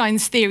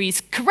Einstein's theory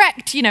is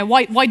correct.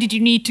 Why did you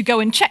need to go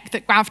and check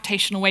that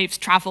gravitational waves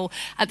travel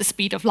at the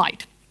speed of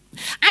light?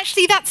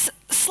 Actually, that's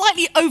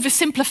slightly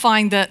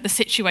oversimplifying the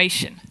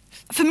situation.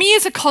 For me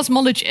as a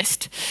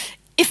cosmologist,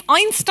 if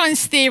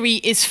Einstein's theory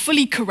is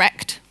fully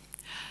correct,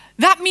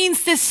 that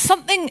means there's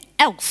something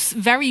else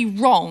very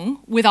wrong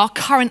with our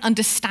current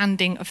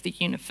understanding of the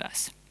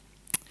universe.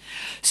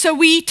 So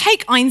we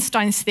take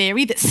Einstein's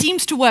theory that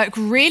seems to work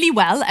really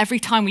well every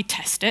time we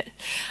test it,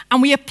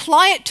 and we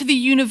apply it to the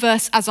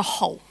universe as a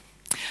whole.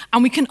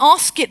 And we can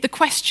ask it the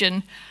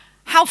question,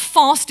 how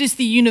fast is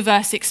the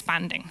universe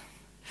expanding?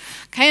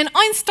 Okay, and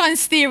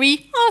Einstein's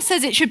theory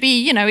says it should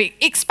be,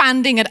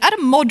 expanding at a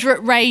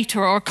moderate rate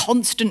or a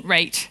constant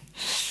rate.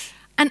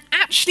 And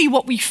actually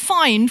what we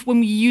find when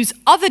we use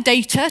other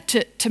data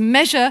to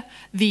measure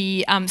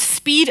the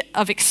speed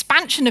of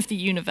expansion of the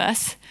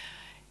universe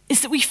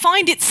is that we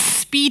find it's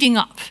speeding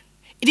up.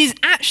 It is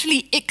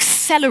actually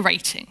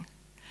accelerating.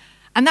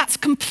 And that's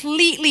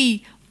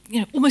completely,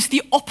 almost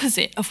the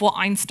opposite of what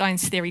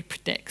Einstein's theory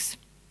predicts.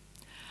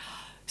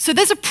 So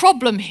there's a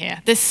problem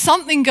here. There's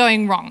something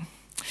going wrong.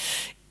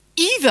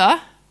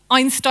 Either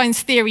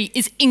Einstein's theory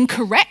is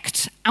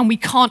incorrect and we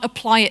can't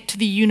apply it to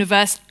the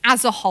universe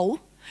as a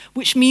whole,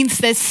 which means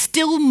there's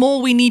still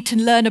more we need to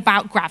learn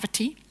about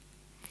gravity,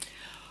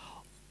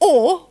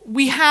 or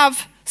we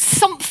have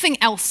something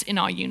else in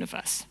our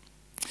universe.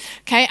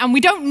 Okay, and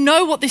we don't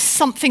know what this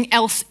something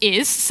else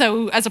is,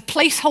 so as a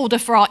placeholder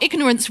for our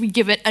ignorance, we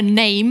give it a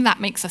name that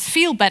makes us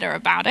feel better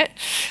about it,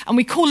 and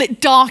we call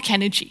it dark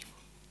energy.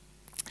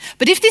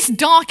 But if this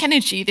dark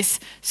energy, this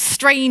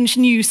strange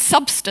new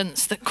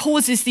substance that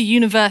causes the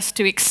universe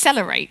to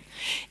accelerate,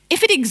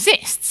 if it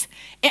exists,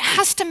 it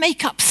has to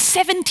make up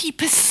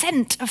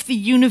 70% of the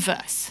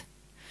universe.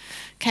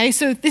 Okay,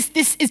 so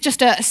this is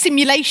just a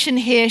simulation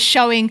here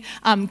showing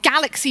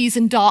galaxies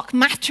and dark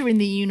matter in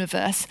the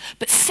universe,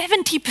 but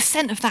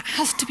 70% of that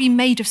has to be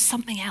made of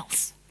something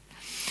else.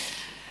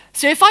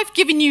 So if I've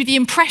given you the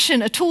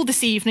impression at all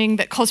this evening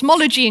that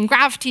cosmology and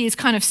gravity is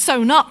kind of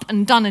sewn up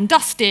and done and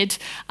dusted,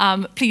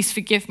 please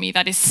forgive me,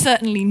 that is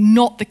certainly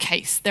not the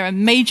case. There are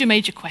major,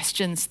 major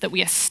questions that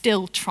we are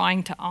still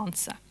trying to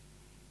answer.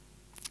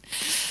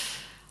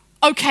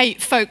 Okay,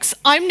 folks,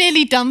 I'm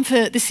nearly done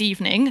for this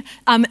evening.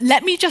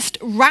 Let me just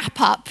wrap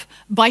up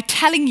by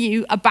telling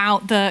you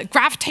about the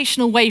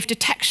gravitational wave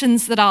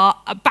detections that are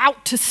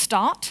about to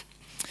start.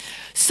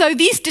 So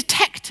these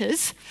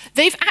detectors,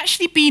 they've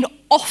actually been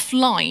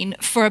offline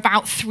for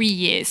about 3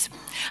 years.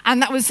 And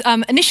that was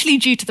initially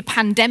due to the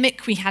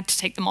pandemic. We had to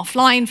take them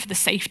offline for the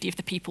safety of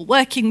the people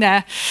working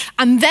there.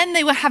 And then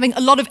they were having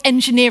a lot of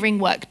engineering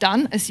work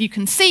done, as you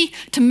can see,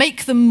 to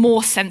make them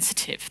more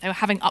sensitive. They were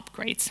having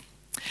upgrades.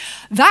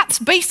 That's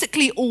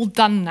basically all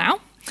done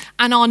now,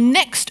 and our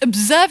next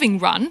observing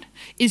run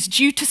is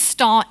due to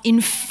start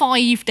in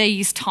 5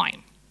 days'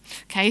 time.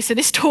 Okay, so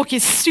this talk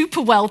is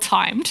super well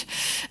timed.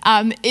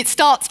 It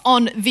starts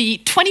on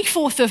the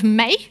 24th of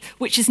May,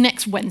 which is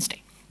next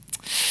Wednesday.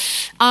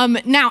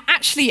 Now,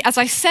 actually, as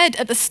I said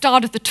at the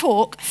start of the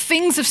talk,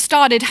 things have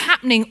started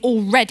happening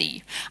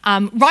already.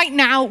 Right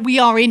now, we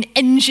are in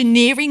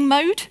engineering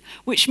mode,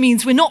 which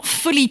means we're not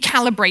fully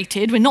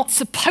calibrated. We're not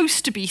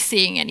supposed to be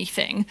seeing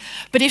anything.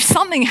 But if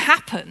something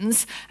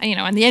happens,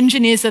 and the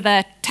engineers are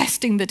there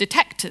testing the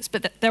detectors,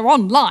 but they're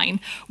online,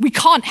 we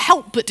can't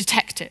help but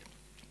detect it.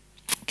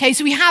 Okay,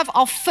 so we have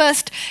our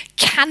first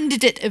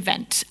candidate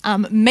event.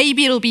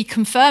 Maybe it'll be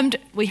confirmed.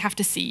 We have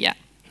to see yet.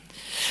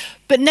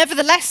 But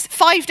nevertheless,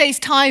 5 days'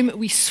 time,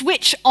 we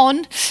switch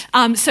on.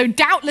 So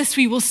doubtless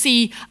we will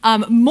see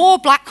more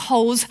black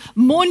holes,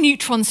 more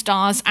neutron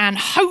stars, and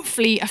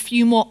hopefully a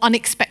few more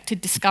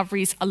unexpected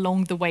discoveries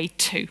along the way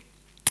too.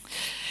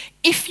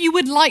 If you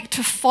would like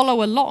to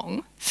follow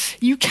along,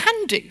 you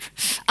can do.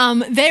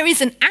 There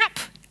is an app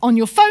on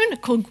your phone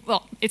called,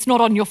 well, it's not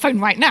on your phone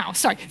right now,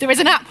 sorry. There is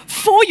an app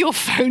for your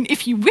phone,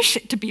 if you wish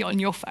it to be on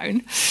your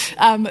phone,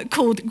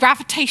 called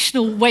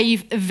Gravitational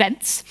Wave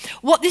Events.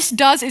 What this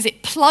does is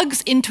it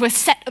plugs into a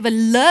set of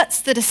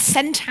alerts that are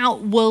sent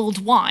out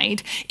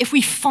worldwide if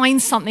we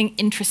find something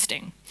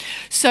interesting.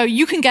 So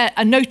you can get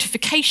a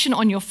notification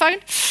on your phone.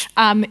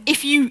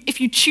 If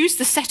you choose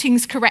the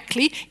settings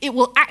correctly, it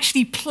will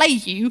actually play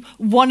you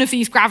one of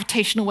these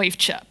gravitational wave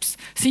chirps.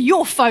 So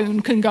your phone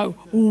can go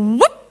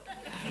whoop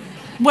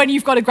when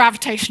you've got a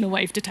gravitational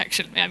wave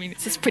detection. I mean,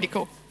 it's pretty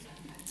cool.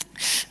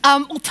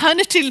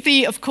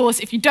 Alternatively, of course,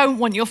 if you don't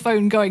want your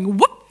phone going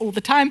whoop all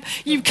the time,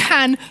 you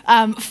can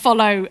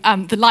follow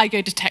the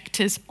LIGO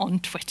detectors on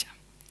Twitter.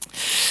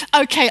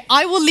 Okay,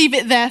 I will leave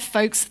it there,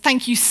 folks.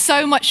 Thank you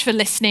so much for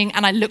listening,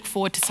 and I look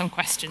forward to some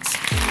questions.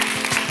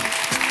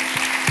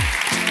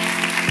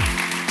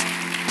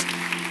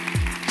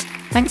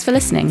 Thanks for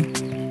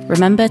listening.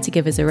 Remember to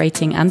give us a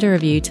rating and a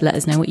review to let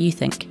us know what you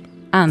think,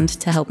 and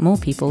to help more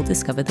people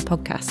discover the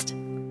podcast.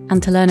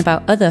 And to learn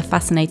about other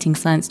fascinating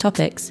science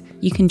topics,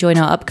 you can join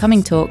our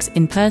upcoming talks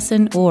in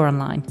person or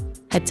online.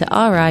 Head to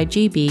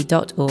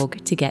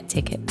rigb.org to get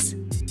tickets.